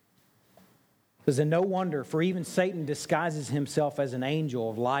says, and no wonder, for even Satan disguises himself as an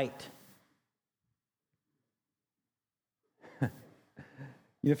angel of light.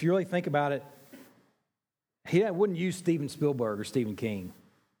 If you really think about it, he wouldn't use Steven Spielberg or Stephen King.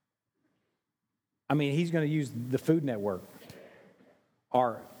 I mean, he's going to use the Food Network,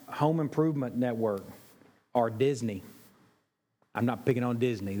 our Home Improvement Network, or Disney. I'm not picking on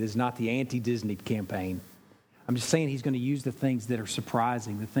Disney. This is not the anti-Disney campaign. I'm just saying he's going to use the things that are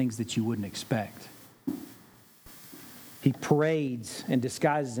surprising, the things that you wouldn't expect. He parades and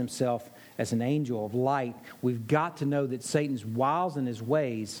disguises himself as an angel of light. We've got to know that Satan's wiles and his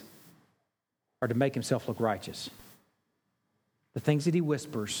ways are to make himself look righteous. The things that he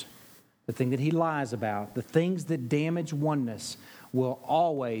whispers, the thing that he lies about, the things that damage oneness will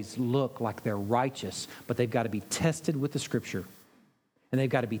always look like they're righteous, but they've got to be tested with the Scripture. And they've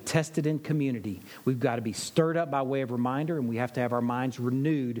got to be tested in community. We've got to be stirred up by way of reminder, and we have to have our minds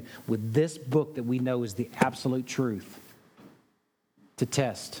renewed with this book that we know is the absolute truth to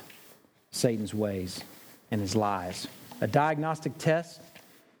test Satan's ways and his lies. A diagnostic test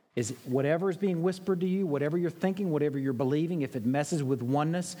is whatever is being whispered to you, whatever you're thinking, whatever you're believing, if it messes with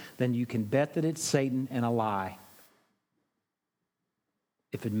oneness, then you can bet that it's Satan and a lie.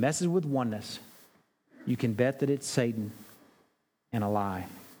 If it messes with oneness, you can bet that it's Satan and a lie.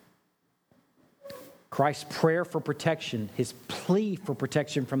 Christ's prayer for protection, his plea for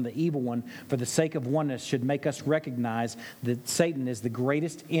protection from the evil one for the sake of oneness should make us recognize that Satan is the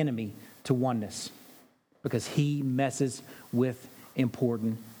greatest enemy to oneness because he messes with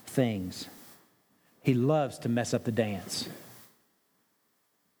important things. He loves to mess up the dance.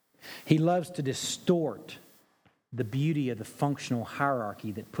 He loves to distort the beauty of the functional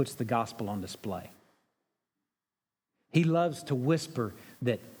hierarchy that puts the gospel on display. He loves to whisper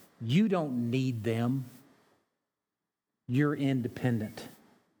that you don't need them. You're independent.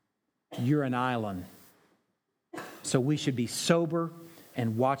 You're an island. So we should be sober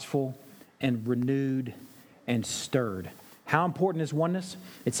and watchful and renewed and stirred. How important is oneness?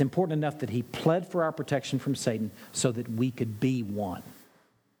 It's important enough that he pled for our protection from Satan so that we could be one.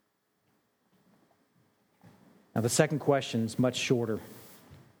 Now the second question is much shorter.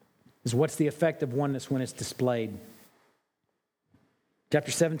 Is what's the effect of oneness when it's displayed?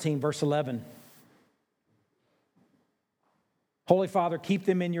 Chapter 17, verse 11. Holy Father, keep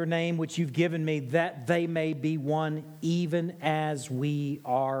them in your name, which you've given me, that they may be one, even as we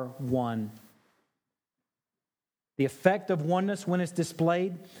are one. The effect of oneness when it's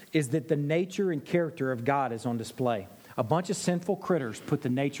displayed is that the nature and character of God is on display. A bunch of sinful critters put the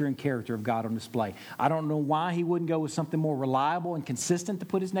nature and character of God on display. I don't know why he wouldn't go with something more reliable and consistent to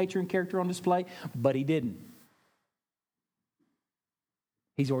put his nature and character on display, but he didn't.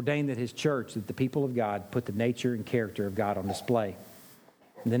 He's ordained that his church, that the people of God, put the nature and character of God on display.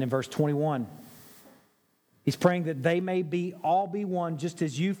 And then in verse 21, he's praying that they may all be one, just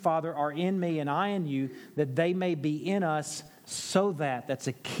as you, Father, are in me and I in you, that they may be in us, so that, that's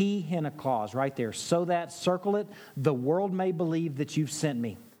a key hina clause right there, so that, circle it, the world may believe that you've sent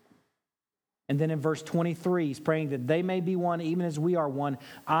me. And then in verse 23, he's praying that they may be one, even as we are one,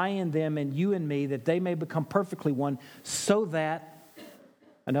 I in them and you in me, that they may become perfectly one, so that,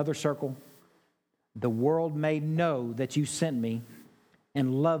 another circle, the world may know that you sent me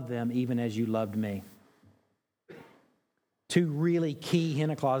and love them even as you loved me. Two really key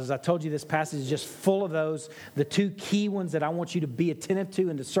hina clauses. I told you this passage is just full of those. The two key ones that I want you to be attentive to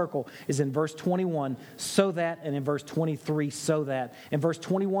and to circle is in verse 21, so that, and in verse 23, so that. In verse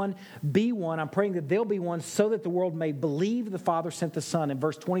 21, be one. I'm praying that they'll be one so that the world may believe the Father sent the Son. In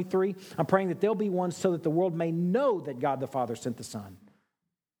verse 23, I'm praying that they'll be one so that the world may know that God the Father sent the Son.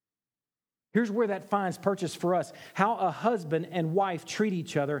 Here's where that finds purchase for us. How a husband and wife treat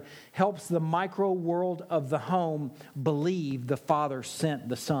each other helps the micro world of the home believe the Father sent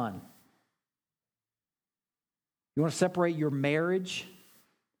the Son. You want to separate your marriage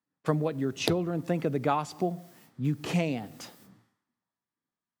from what your children think of the gospel? You can't.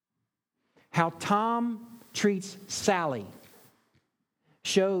 How Tom treats Sally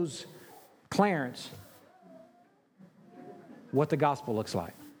shows Clarence what the gospel looks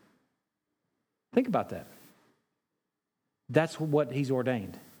like. Think about that. That's what he's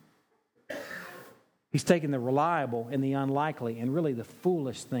ordained. He's taken the reliable and the unlikely and really the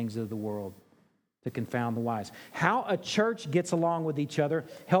foolish things of the world to confound the wise. How a church gets along with each other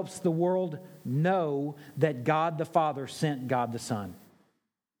helps the world know that God the Father sent God the Son.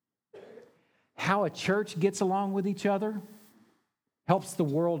 How a church gets along with each other helps the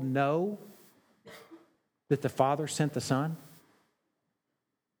world know that the Father sent the Son.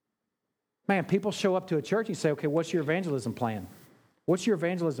 Man, people show up to a church and say, okay, what's your evangelism plan? What's your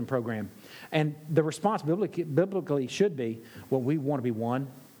evangelism program? And the response biblically should be, well, we want to be one.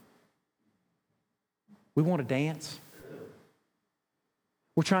 We want to dance.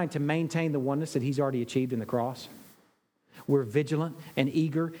 We're trying to maintain the oneness that he's already achieved in the cross. We're vigilant and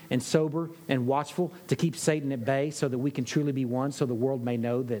eager and sober and watchful to keep Satan at bay so that we can truly be one, so the world may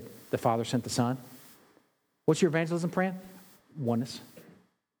know that the Father sent the Son. What's your evangelism plan? Oneness.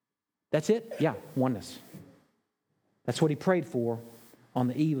 That's it? Yeah, oneness. That's what he prayed for on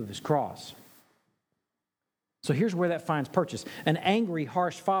the eve of his cross. So here's where that finds purchase. An angry,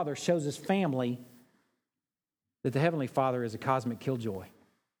 harsh father shows his family that the Heavenly Father is a cosmic killjoy.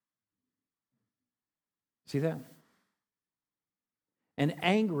 See that? An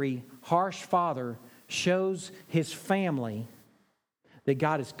angry, harsh father shows his family that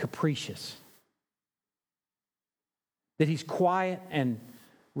God is capricious, that he's quiet and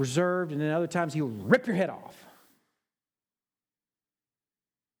reserved, and then other times he'll rip your head off.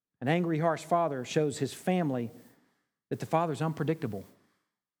 An angry, harsh father shows his family that the Father's unpredictable.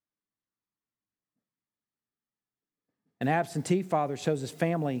 An absentee father shows his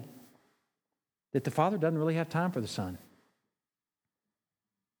family that the Father doesn't really have time for the Son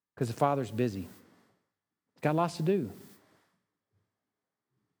because the Father's busy. He's got lots to do.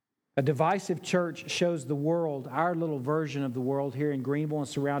 A divisive church shows the world, our little version of the world here in Greenville and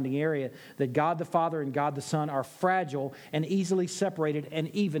surrounding area, that God the Father and God the Son are fragile and easily separated and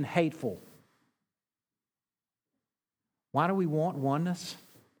even hateful. Why do we want oneness?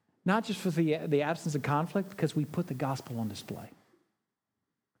 Not just for the absence of conflict, because we put the gospel on display.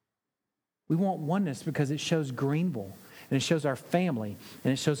 We want oneness because it shows Greenville, and it shows our family,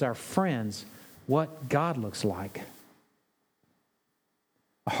 and it shows our friends what God looks like.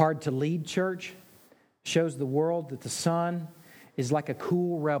 A hard-to-lead church shows the world that the Son is like a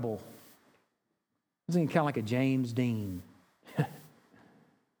cool rebel. I was thinking kind of like a James Dean.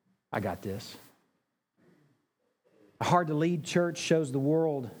 I got this. A hard-to-lead church shows the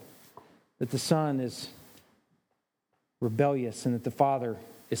world that the Son is rebellious and that the Father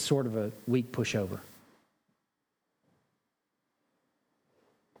is sort of a weak pushover.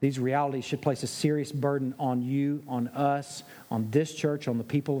 These realities should place a serious burden on you, on us, on this church, on the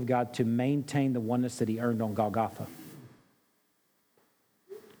people of God to maintain the oneness that he earned on Golgotha.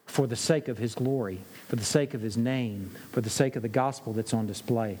 For the sake of his glory, for the sake of his name, for the sake of the gospel that's on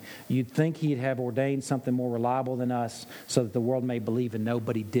display. You'd think he'd have ordained something more reliable than us so that the world may believe and know,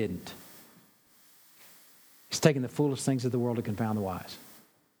 but he didn't. He's taken the foolish things of the world to confound the wise.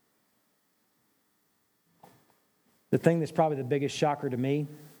 The thing that's probably the biggest shocker to me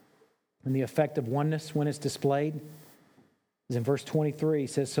and the effect of oneness when it's displayed is in verse 23. He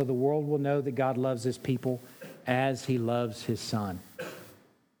says, so the world will know that God loves his people as he loves his Son.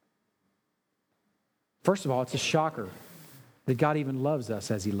 First of all, it's a shocker that God even loves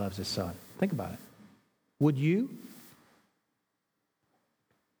us as he loves his Son. Think about it. Would you?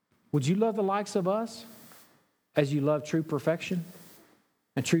 Would you love the likes of us as you love true perfection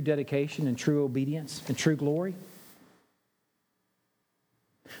and true dedication and true obedience and true glory?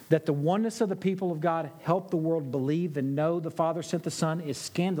 That the oneness of the people of God help the world believe and know the Father sent the Son is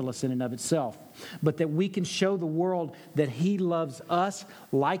scandalous in and of itself. But that we can show the world that he loves us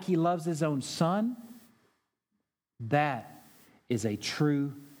like he loves his own Son, that is a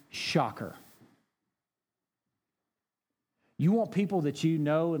true shocker. You want people that you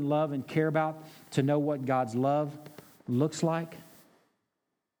know and love and care about to know what God's love looks like?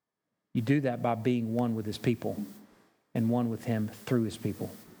 You do that by being one with his people and one with him through his people.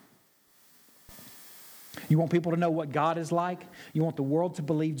 You want people to know what God is like? You want the world to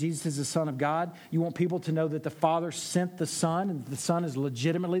believe Jesus is the Son of God? You want people to know that the Father sent the Son and the Son is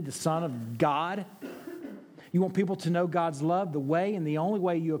legitimately the Son of God? You want people to know God's love? The way and the only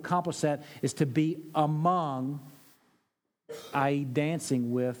way you accomplish that is to be among, i.e.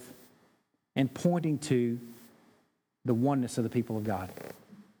 dancing with and pointing to the oneness of the people of God.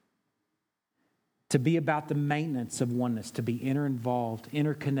 To be about the maintenance of oneness, to be inter-involved,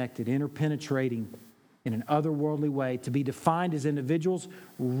 interconnected, interpenetrating in an otherworldly way, to be defined as individuals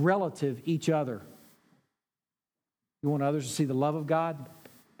relative each other. You want others to see the love of God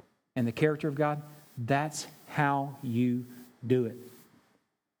and the character of God? That's how you do it.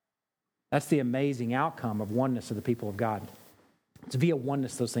 That's the amazing outcome of oneness of the people of God. It's via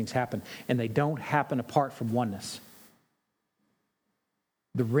oneness those things happen, and they don't happen apart from oneness.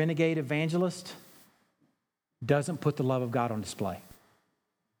 The renegade evangelist doesn't put the love of God on display.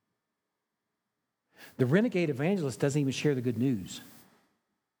 The renegade evangelist doesn't even share the good news.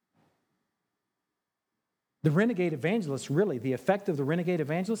 The renegade evangelist, really, the effect of the renegade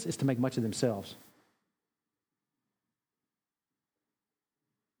evangelist is to make much of themselves.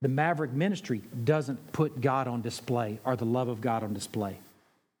 The maverick ministry doesn't put God on display or the love of God on display.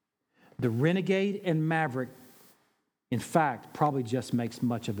 The renegade and maverick, in fact, probably just makes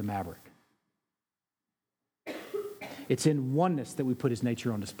much of the maverick. It's in oneness that we put his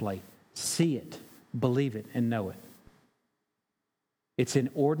nature on display. See it, believe it, and know it. It's in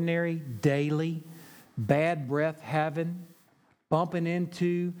ordinary, daily, bad breath having, bumping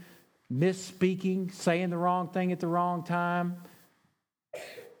into, misspeaking, saying the wrong thing at the wrong time.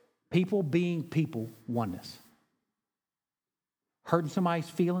 People being people, oneness. Hurting somebody's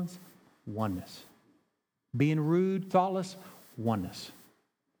feelings, oneness. Being rude, thoughtless, oneness.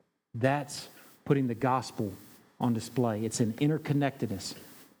 That's putting the gospel on display. It's in interconnectedness,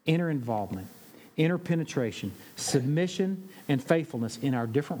 inter-involvement, interpenetration, submission, and faithfulness in our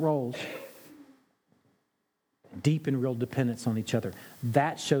different roles. Deep and real dependence on each other.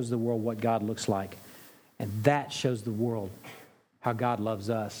 That shows the world what God looks like. And that shows the world how God loves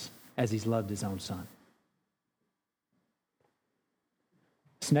us as he's loved his own Son.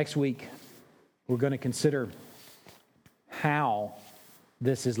 So next week, we're going to consider how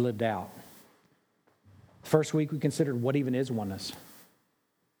this is lived out. First week, we considered what even is oneness.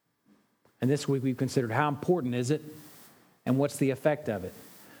 And this week, we've considered how important is it and what's the effect of it.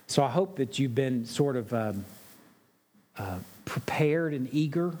 So I hope that you've been sort of prepared and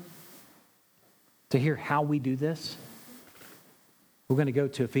eager to hear how we do this. We're going to go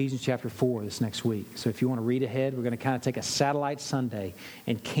to Ephesians chapter 4 this next week. So if you want to read ahead, we're going to kind of take a satellite Sunday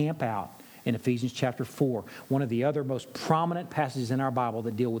and camp out in Ephesians chapter 4, one of the other most prominent passages in our Bible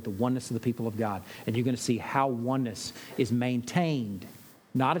that deal with the oneness of the people of God. And you're going to see how oneness is maintained,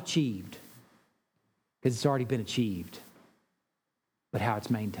 not achieved, because it's already been achieved, but how it's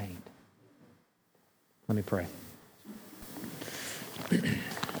maintained. Let me pray.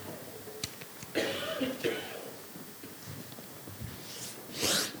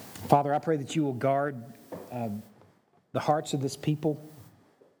 Father, I pray that you will guard the hearts of this people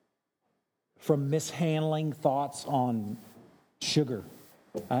from mishandling thoughts on sugar.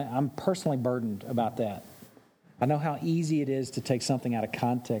 I'm personally burdened about that. I know how easy it is to take something out of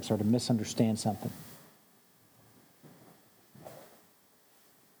context or to misunderstand something.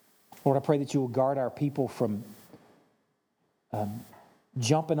 Lord, I pray that you will guard our people from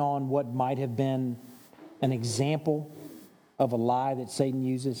jumping on what might have been an example of a lie that Satan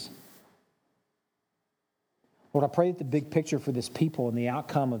uses. Lord, I pray that the big picture for this people and the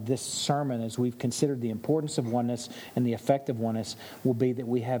outcome of this sermon, as we've considered the importance of oneness and the effect of oneness, will be that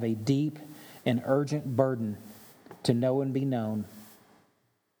we have a deep and urgent burden to know and be known,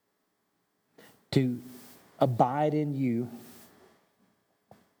 to abide in you,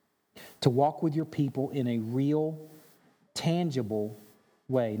 to walk with your people in a real, tangible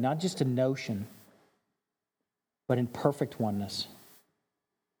way, not just a notion, but in perfect oneness.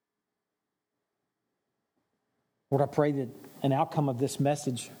 Lord, I pray that an outcome of this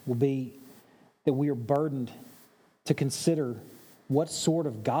message will be that we are burdened to consider what sort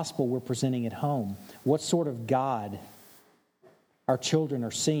of gospel we're presenting at home, what sort of God our children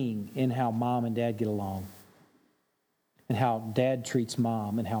are seeing in how mom and dad get along, and how dad treats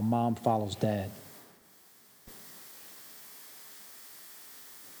mom, and how mom follows dad.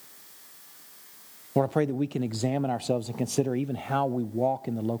 Lord, I pray that we can examine ourselves and consider even how we walk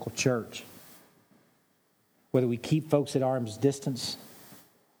in the local church. Whether we keep folks at arm's distance,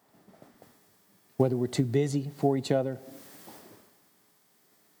 whether we're too busy for each other,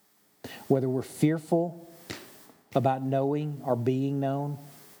 whether we're fearful about knowing or being known,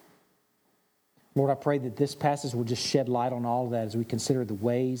 Lord, I pray that this passage will just shed light on all of that as we consider the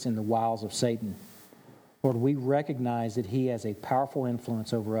ways and the wiles of Satan. Lord, we recognize that he has a powerful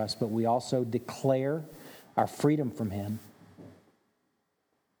influence over us, but we also declare our freedom from him.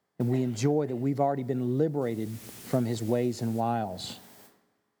 And we enjoy that we've already been liberated from his ways and wiles.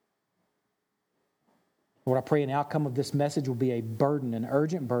 Lord, I pray an outcome of this message will be a burden, an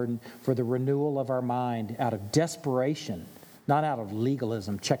urgent burden for the renewal of our mind out of desperation, not out of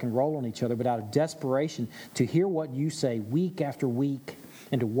legalism, check and roll on each other, but out of desperation to hear what you say week after week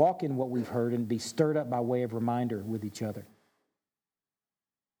and to walk in what we've heard and be stirred up by way of reminder with each other.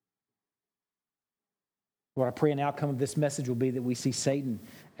 Lord, I pray an outcome of this message will be that we see Satan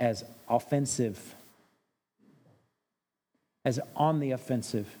as offensive, as on the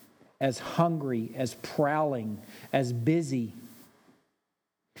offensive, as hungry, as prowling, as busy,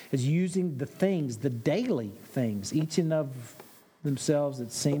 as using the things, the daily things, each and of themselves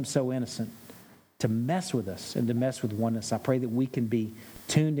that seem so innocent, to mess with us and to mess with oneness. I pray that we can be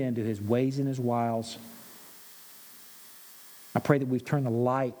tuned into his ways and his wiles. I pray that we've turned the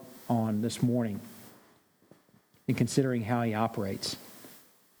light on this morning in considering how he operates.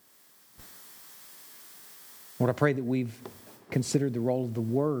 Lord, I pray that we've considered the role of the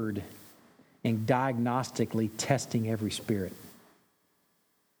Word in diagnostically testing every spirit.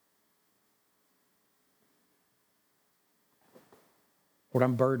 Lord,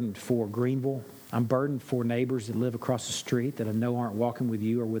 I'm burdened for Greenville. I'm burdened for neighbors that live across the street that I know aren't walking with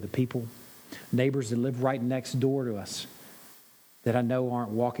you or with the people. Neighbors that live right next door to us that I know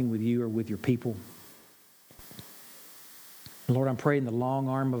aren't walking with you or with your people. Lord, I'm praying the long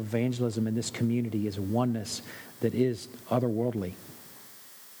arm of evangelism in this community is a oneness that is otherworldly.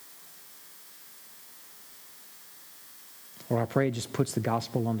 Lord, I pray it just puts the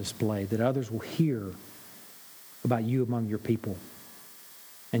gospel on display, that others will hear about you among your people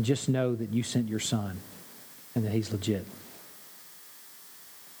and just know that you sent your son and that he's legit.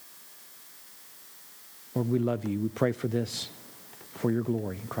 Lord, we love you. We pray for this, for your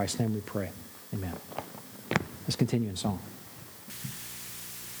glory. In Christ's name we pray. Amen. Let's continue in song.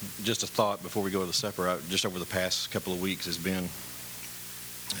 Just a thought before we go to the supper. Just over the past couple of weeks has been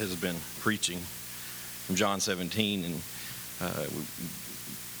preaching from John 17, and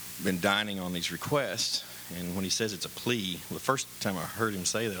we've been dining on these requests. And when he says it's a plea, the first time I heard him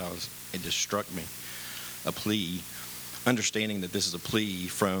say that, it just struck me. A plea, understanding that this is a plea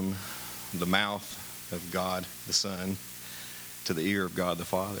from the mouth of God the Son to the ear of God the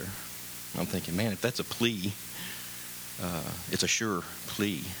Father. I'm thinking, man, if that's a plea, it's a sure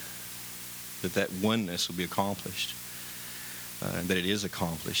plea that oneness will be accomplished, and that it is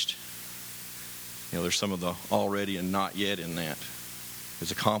accomplished. You know, there's some of the already and not yet in that.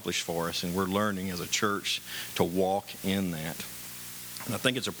 It's accomplished for us, and we're learning as a church to walk in that. And I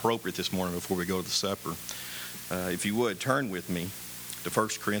think it's appropriate this morning before we go to the supper, if you would, turn with me to 1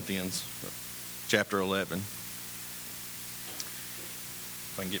 Corinthians chapter 11.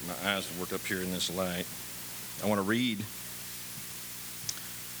 If I can get my eyes to work up here in this light. I want to read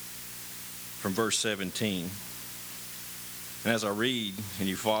from verse 17. And as I read and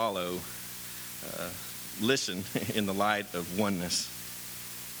you follow, listen in the light of oneness.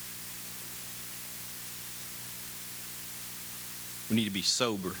 We need to be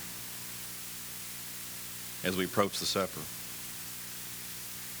sober as we approach the supper.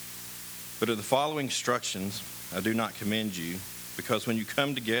 But of the following instructions I do not commend you, because when you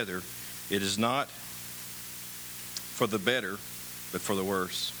come together, it is not for the better, but for the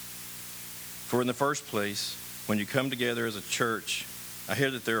worse. For in the first place, when you come together as a church, I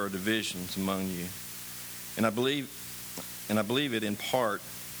hear that there are divisions among you. And I believe it in part,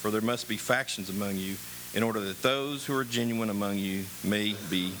 for there must be factions among you, in order that those who are genuine among you may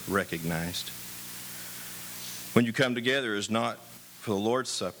be recognized. When you come together, it is not for the Lord's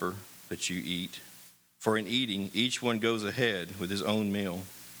Supper that you eat, for in eating, each one goes ahead with his own meal.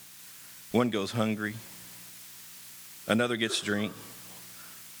 One goes hungry, another gets drink.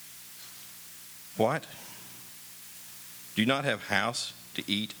 What? Do you not have house to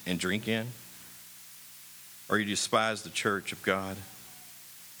eat and drink in? Or you despise the church of God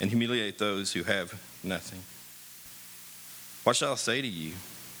and humiliate those who have nothing? What shall I say to you?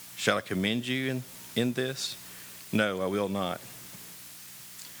 Shall I commend you in this? No, I will not.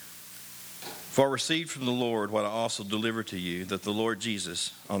 For I received from the Lord what I also delivered to you, that the Lord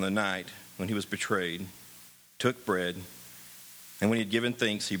Jesus, on the night when he was betrayed, took bread, and when he had given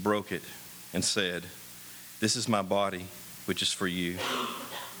thanks, he broke it and said, "This is my body, which is for you.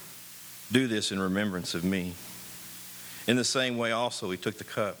 Do this in remembrance of me." In the same way also he took the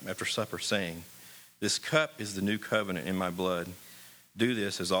cup after supper, saying, "This cup is the new covenant in my blood. Do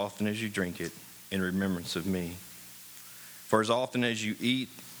this as often as you drink it in remembrance of me. For as often as you eat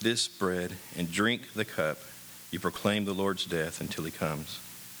this bread and drink the cup, you proclaim the Lord's death until he comes.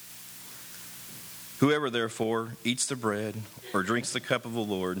 Whoever therefore eats the bread or drinks the cup of the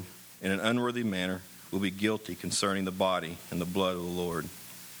Lord in an unworthy manner will be guilty concerning the body and the blood of the Lord.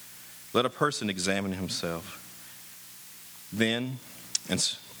 Let a person examine himself. Then, and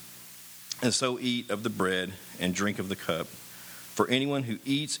so eat of the bread and drink of the cup. For anyone who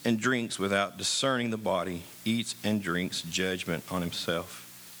eats and drinks without discerning the body eats and drinks judgment on himself.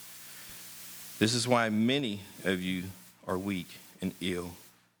 This is why many of you are weak and ill,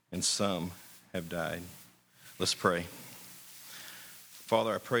 and some have died. Let's pray.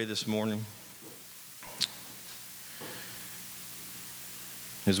 Father, I pray this morning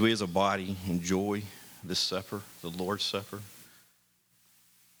as we as a body enjoy this supper, the Lord's Supper,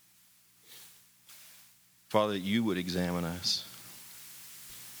 Father, that you would examine us.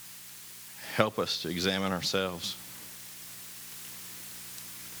 Help us to examine ourselves.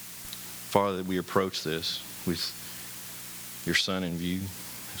 Father, that we approach this with your Son in view,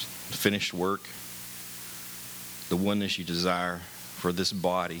 the finished work, the oneness you desire for this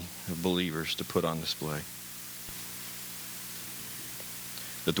body of believers to put on display.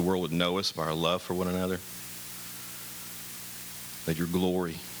 That the world would know us by our love for one another. That your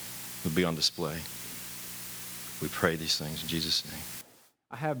glory would be on display. We pray these things in Jesus' name.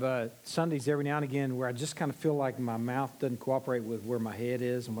 I have Sundays every now and again where I just kind of feel like my mouth doesn't cooperate with where my head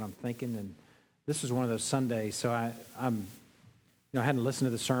is and what I'm thinking. And this is one of those Sundays. So I hadn't listened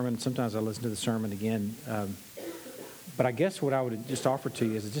to the sermon. Sometimes I listen to the sermon again. But I guess what I would just offer to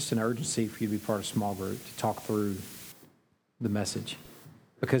you is just an urgency for you to be part of a small group, to talk through the message.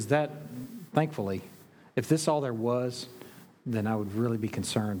 Because that, thankfully, if this all there was, then I would really be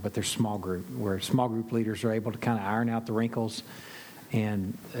concerned. But there's small group, where small group leaders are able to kind of iron out the wrinkles,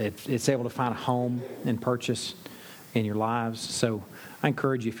 and it's able to find a home and purchase in your lives. So I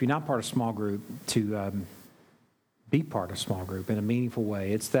encourage you, if you're not part of small group, to be part of small group in a meaningful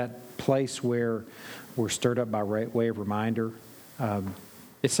way. It's that place where we're stirred up by way of reminder.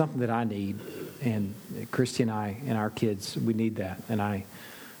 It's something that I need, and Christy and I and our kids, we need that. And I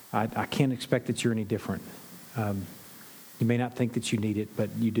can't expect that you're any different. You may not think that you need it,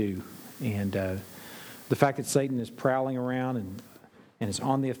 but you do. And the fact that Satan is prowling around and is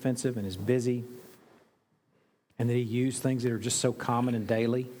on the offensive and is busy, and that he used things that are just so common and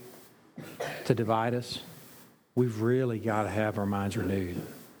daily to divide us, we've really got to have our minds renewed.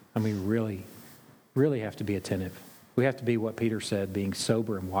 I mean, really, really have to be attentive. We have to be what Peter said, being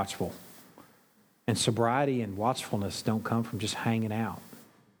sober and watchful. And sobriety and watchfulness don't come from just hanging out.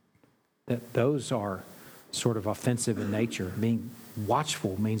 That those are sort of offensive in nature. Being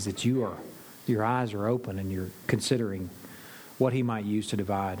watchful means that your eyes are open and you're considering what he might use to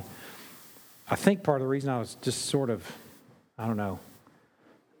divide. I think part of the reason I was just sort of,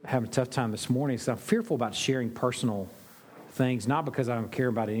 having a tough time this morning is I'm fearful about sharing personal things, not because I don't care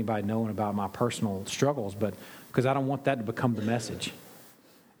about anybody knowing about my personal struggles, but because I don't want that to become the message.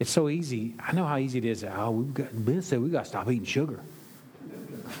 It's so easy. I know how easy it is. Ben said we got to stop eating sugar.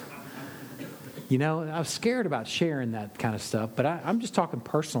 I was scared about sharing that kind of stuff, but I'm just talking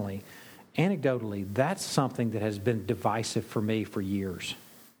personally. Anecdotally, that's something that has been divisive for me for years.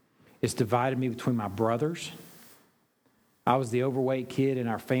 It's divided me between my brothers. I was the overweight kid in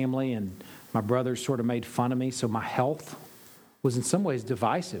our family, and my brothers sort of made fun of me, so my health was in some ways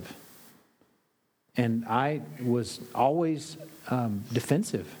divisive. And I was always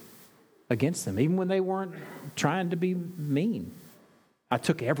defensive against them, even when they weren't trying to be mean. I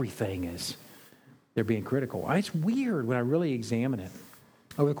took everything as they're being critical. It's weird when I really examine it.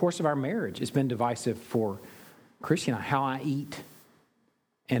 Over the course of our marriage, it's been divisive for Christy and I, how I eat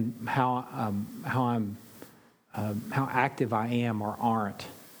and how active I am or aren't.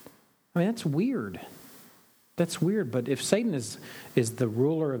 I mean, that's weird. That's weird. But if Satan is the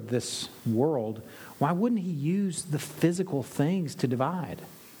ruler of this world, why wouldn't he use the physical things to divide?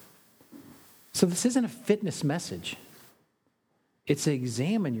 So this isn't a fitness message. It's to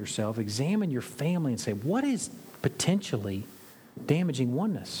examine yourself, examine your family, and say, what is potentially damaging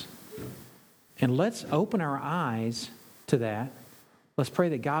oneness? And let's open our eyes to that. Let's pray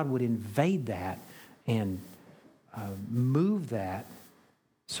that God would invade that and move that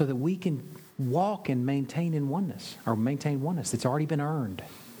so that we can walk and maintain in oneness, or maintain oneness that's already been earned.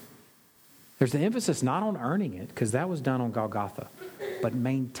 There's the emphasis not on earning it, because that was done on Golgotha, but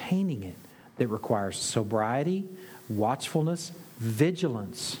maintaining it that requires sobriety, watchfulness,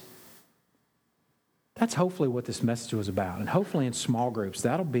 vigilance. That's hopefully what this message was about. And hopefully in small groups,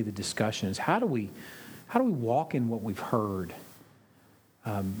 that'll be the discussion, is how do we walk in what we've heard?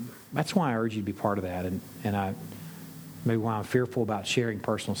 That's why I urge you to be part of that. And I maybe why I'm fearful about sharing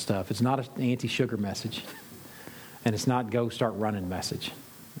personal stuff. It's not an anti-sugar message, and it's not go start running message.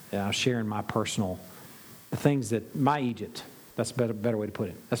 I'm sharing my personal, the things that, my Egypt, that's a better way to put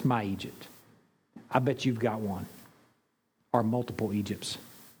it. That's my Egypt. I bet you've got one, or multiple Egypts.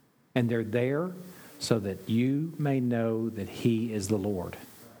 And they're there so that you may know that He is the Lord.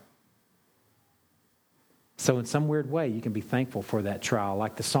 So in some weird way, you can be thankful for that trial.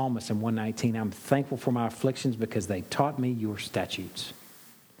 Like the psalmist in 119, I'm thankful for my afflictions because they taught me your statutes.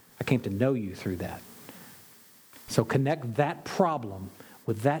 I came to know you through that. So connect that problem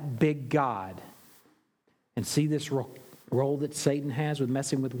with that big God and see this role that Satan has with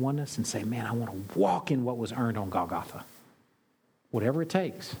messing with oneness and say, man, I want to walk in what was earned on Golgotha. Whatever it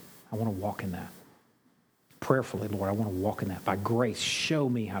takes, I want to walk in that. Prayerfully, Lord, I want to walk in that. By grace, show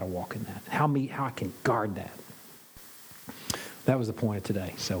me how to walk in that. How I can guard that. That was the point of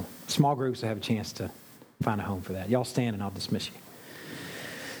today. So small groups will have a chance to find a home for that. Y'all stand and I'll dismiss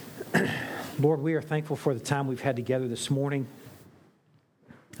you. Lord, we are thankful for the time we've had together this morning.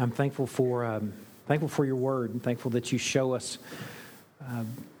 I'm thankful for your word and thankful that you show us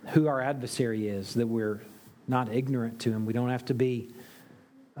who our adversary is, that we're not ignorant to him. We don't have to be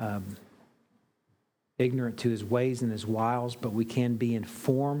ignorant to his ways and his wiles, but we can be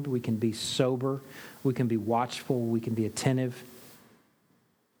informed, we can be sober, we can be watchful, we can be attentive.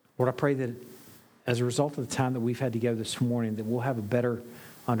 Lord, I pray that as a result of the time that we've had together this morning, that we'll have a better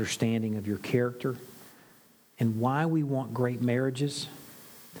understanding of your character and why we want great marriages,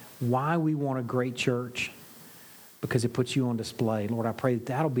 why we want a great church, because it puts you on display. Lord, I pray that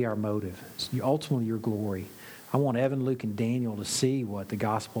that'll be our motive. It's ultimately your glory. I want Evan, Luke, and Daniel to see what the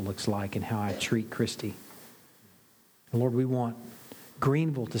gospel looks like and how I treat Christy. And Lord, we want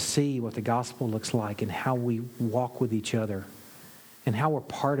Greenville to see what the gospel looks like and how we walk with each other and how we're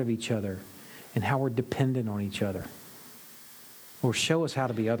part of each other and how we're dependent on each other. Lord, show us how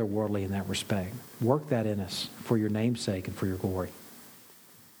to be otherworldly in that respect. Work that in us for your name's sake and for your glory.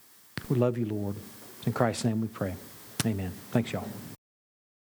 We love you, Lord. In Christ's name we pray. Amen. Thanks, y'all.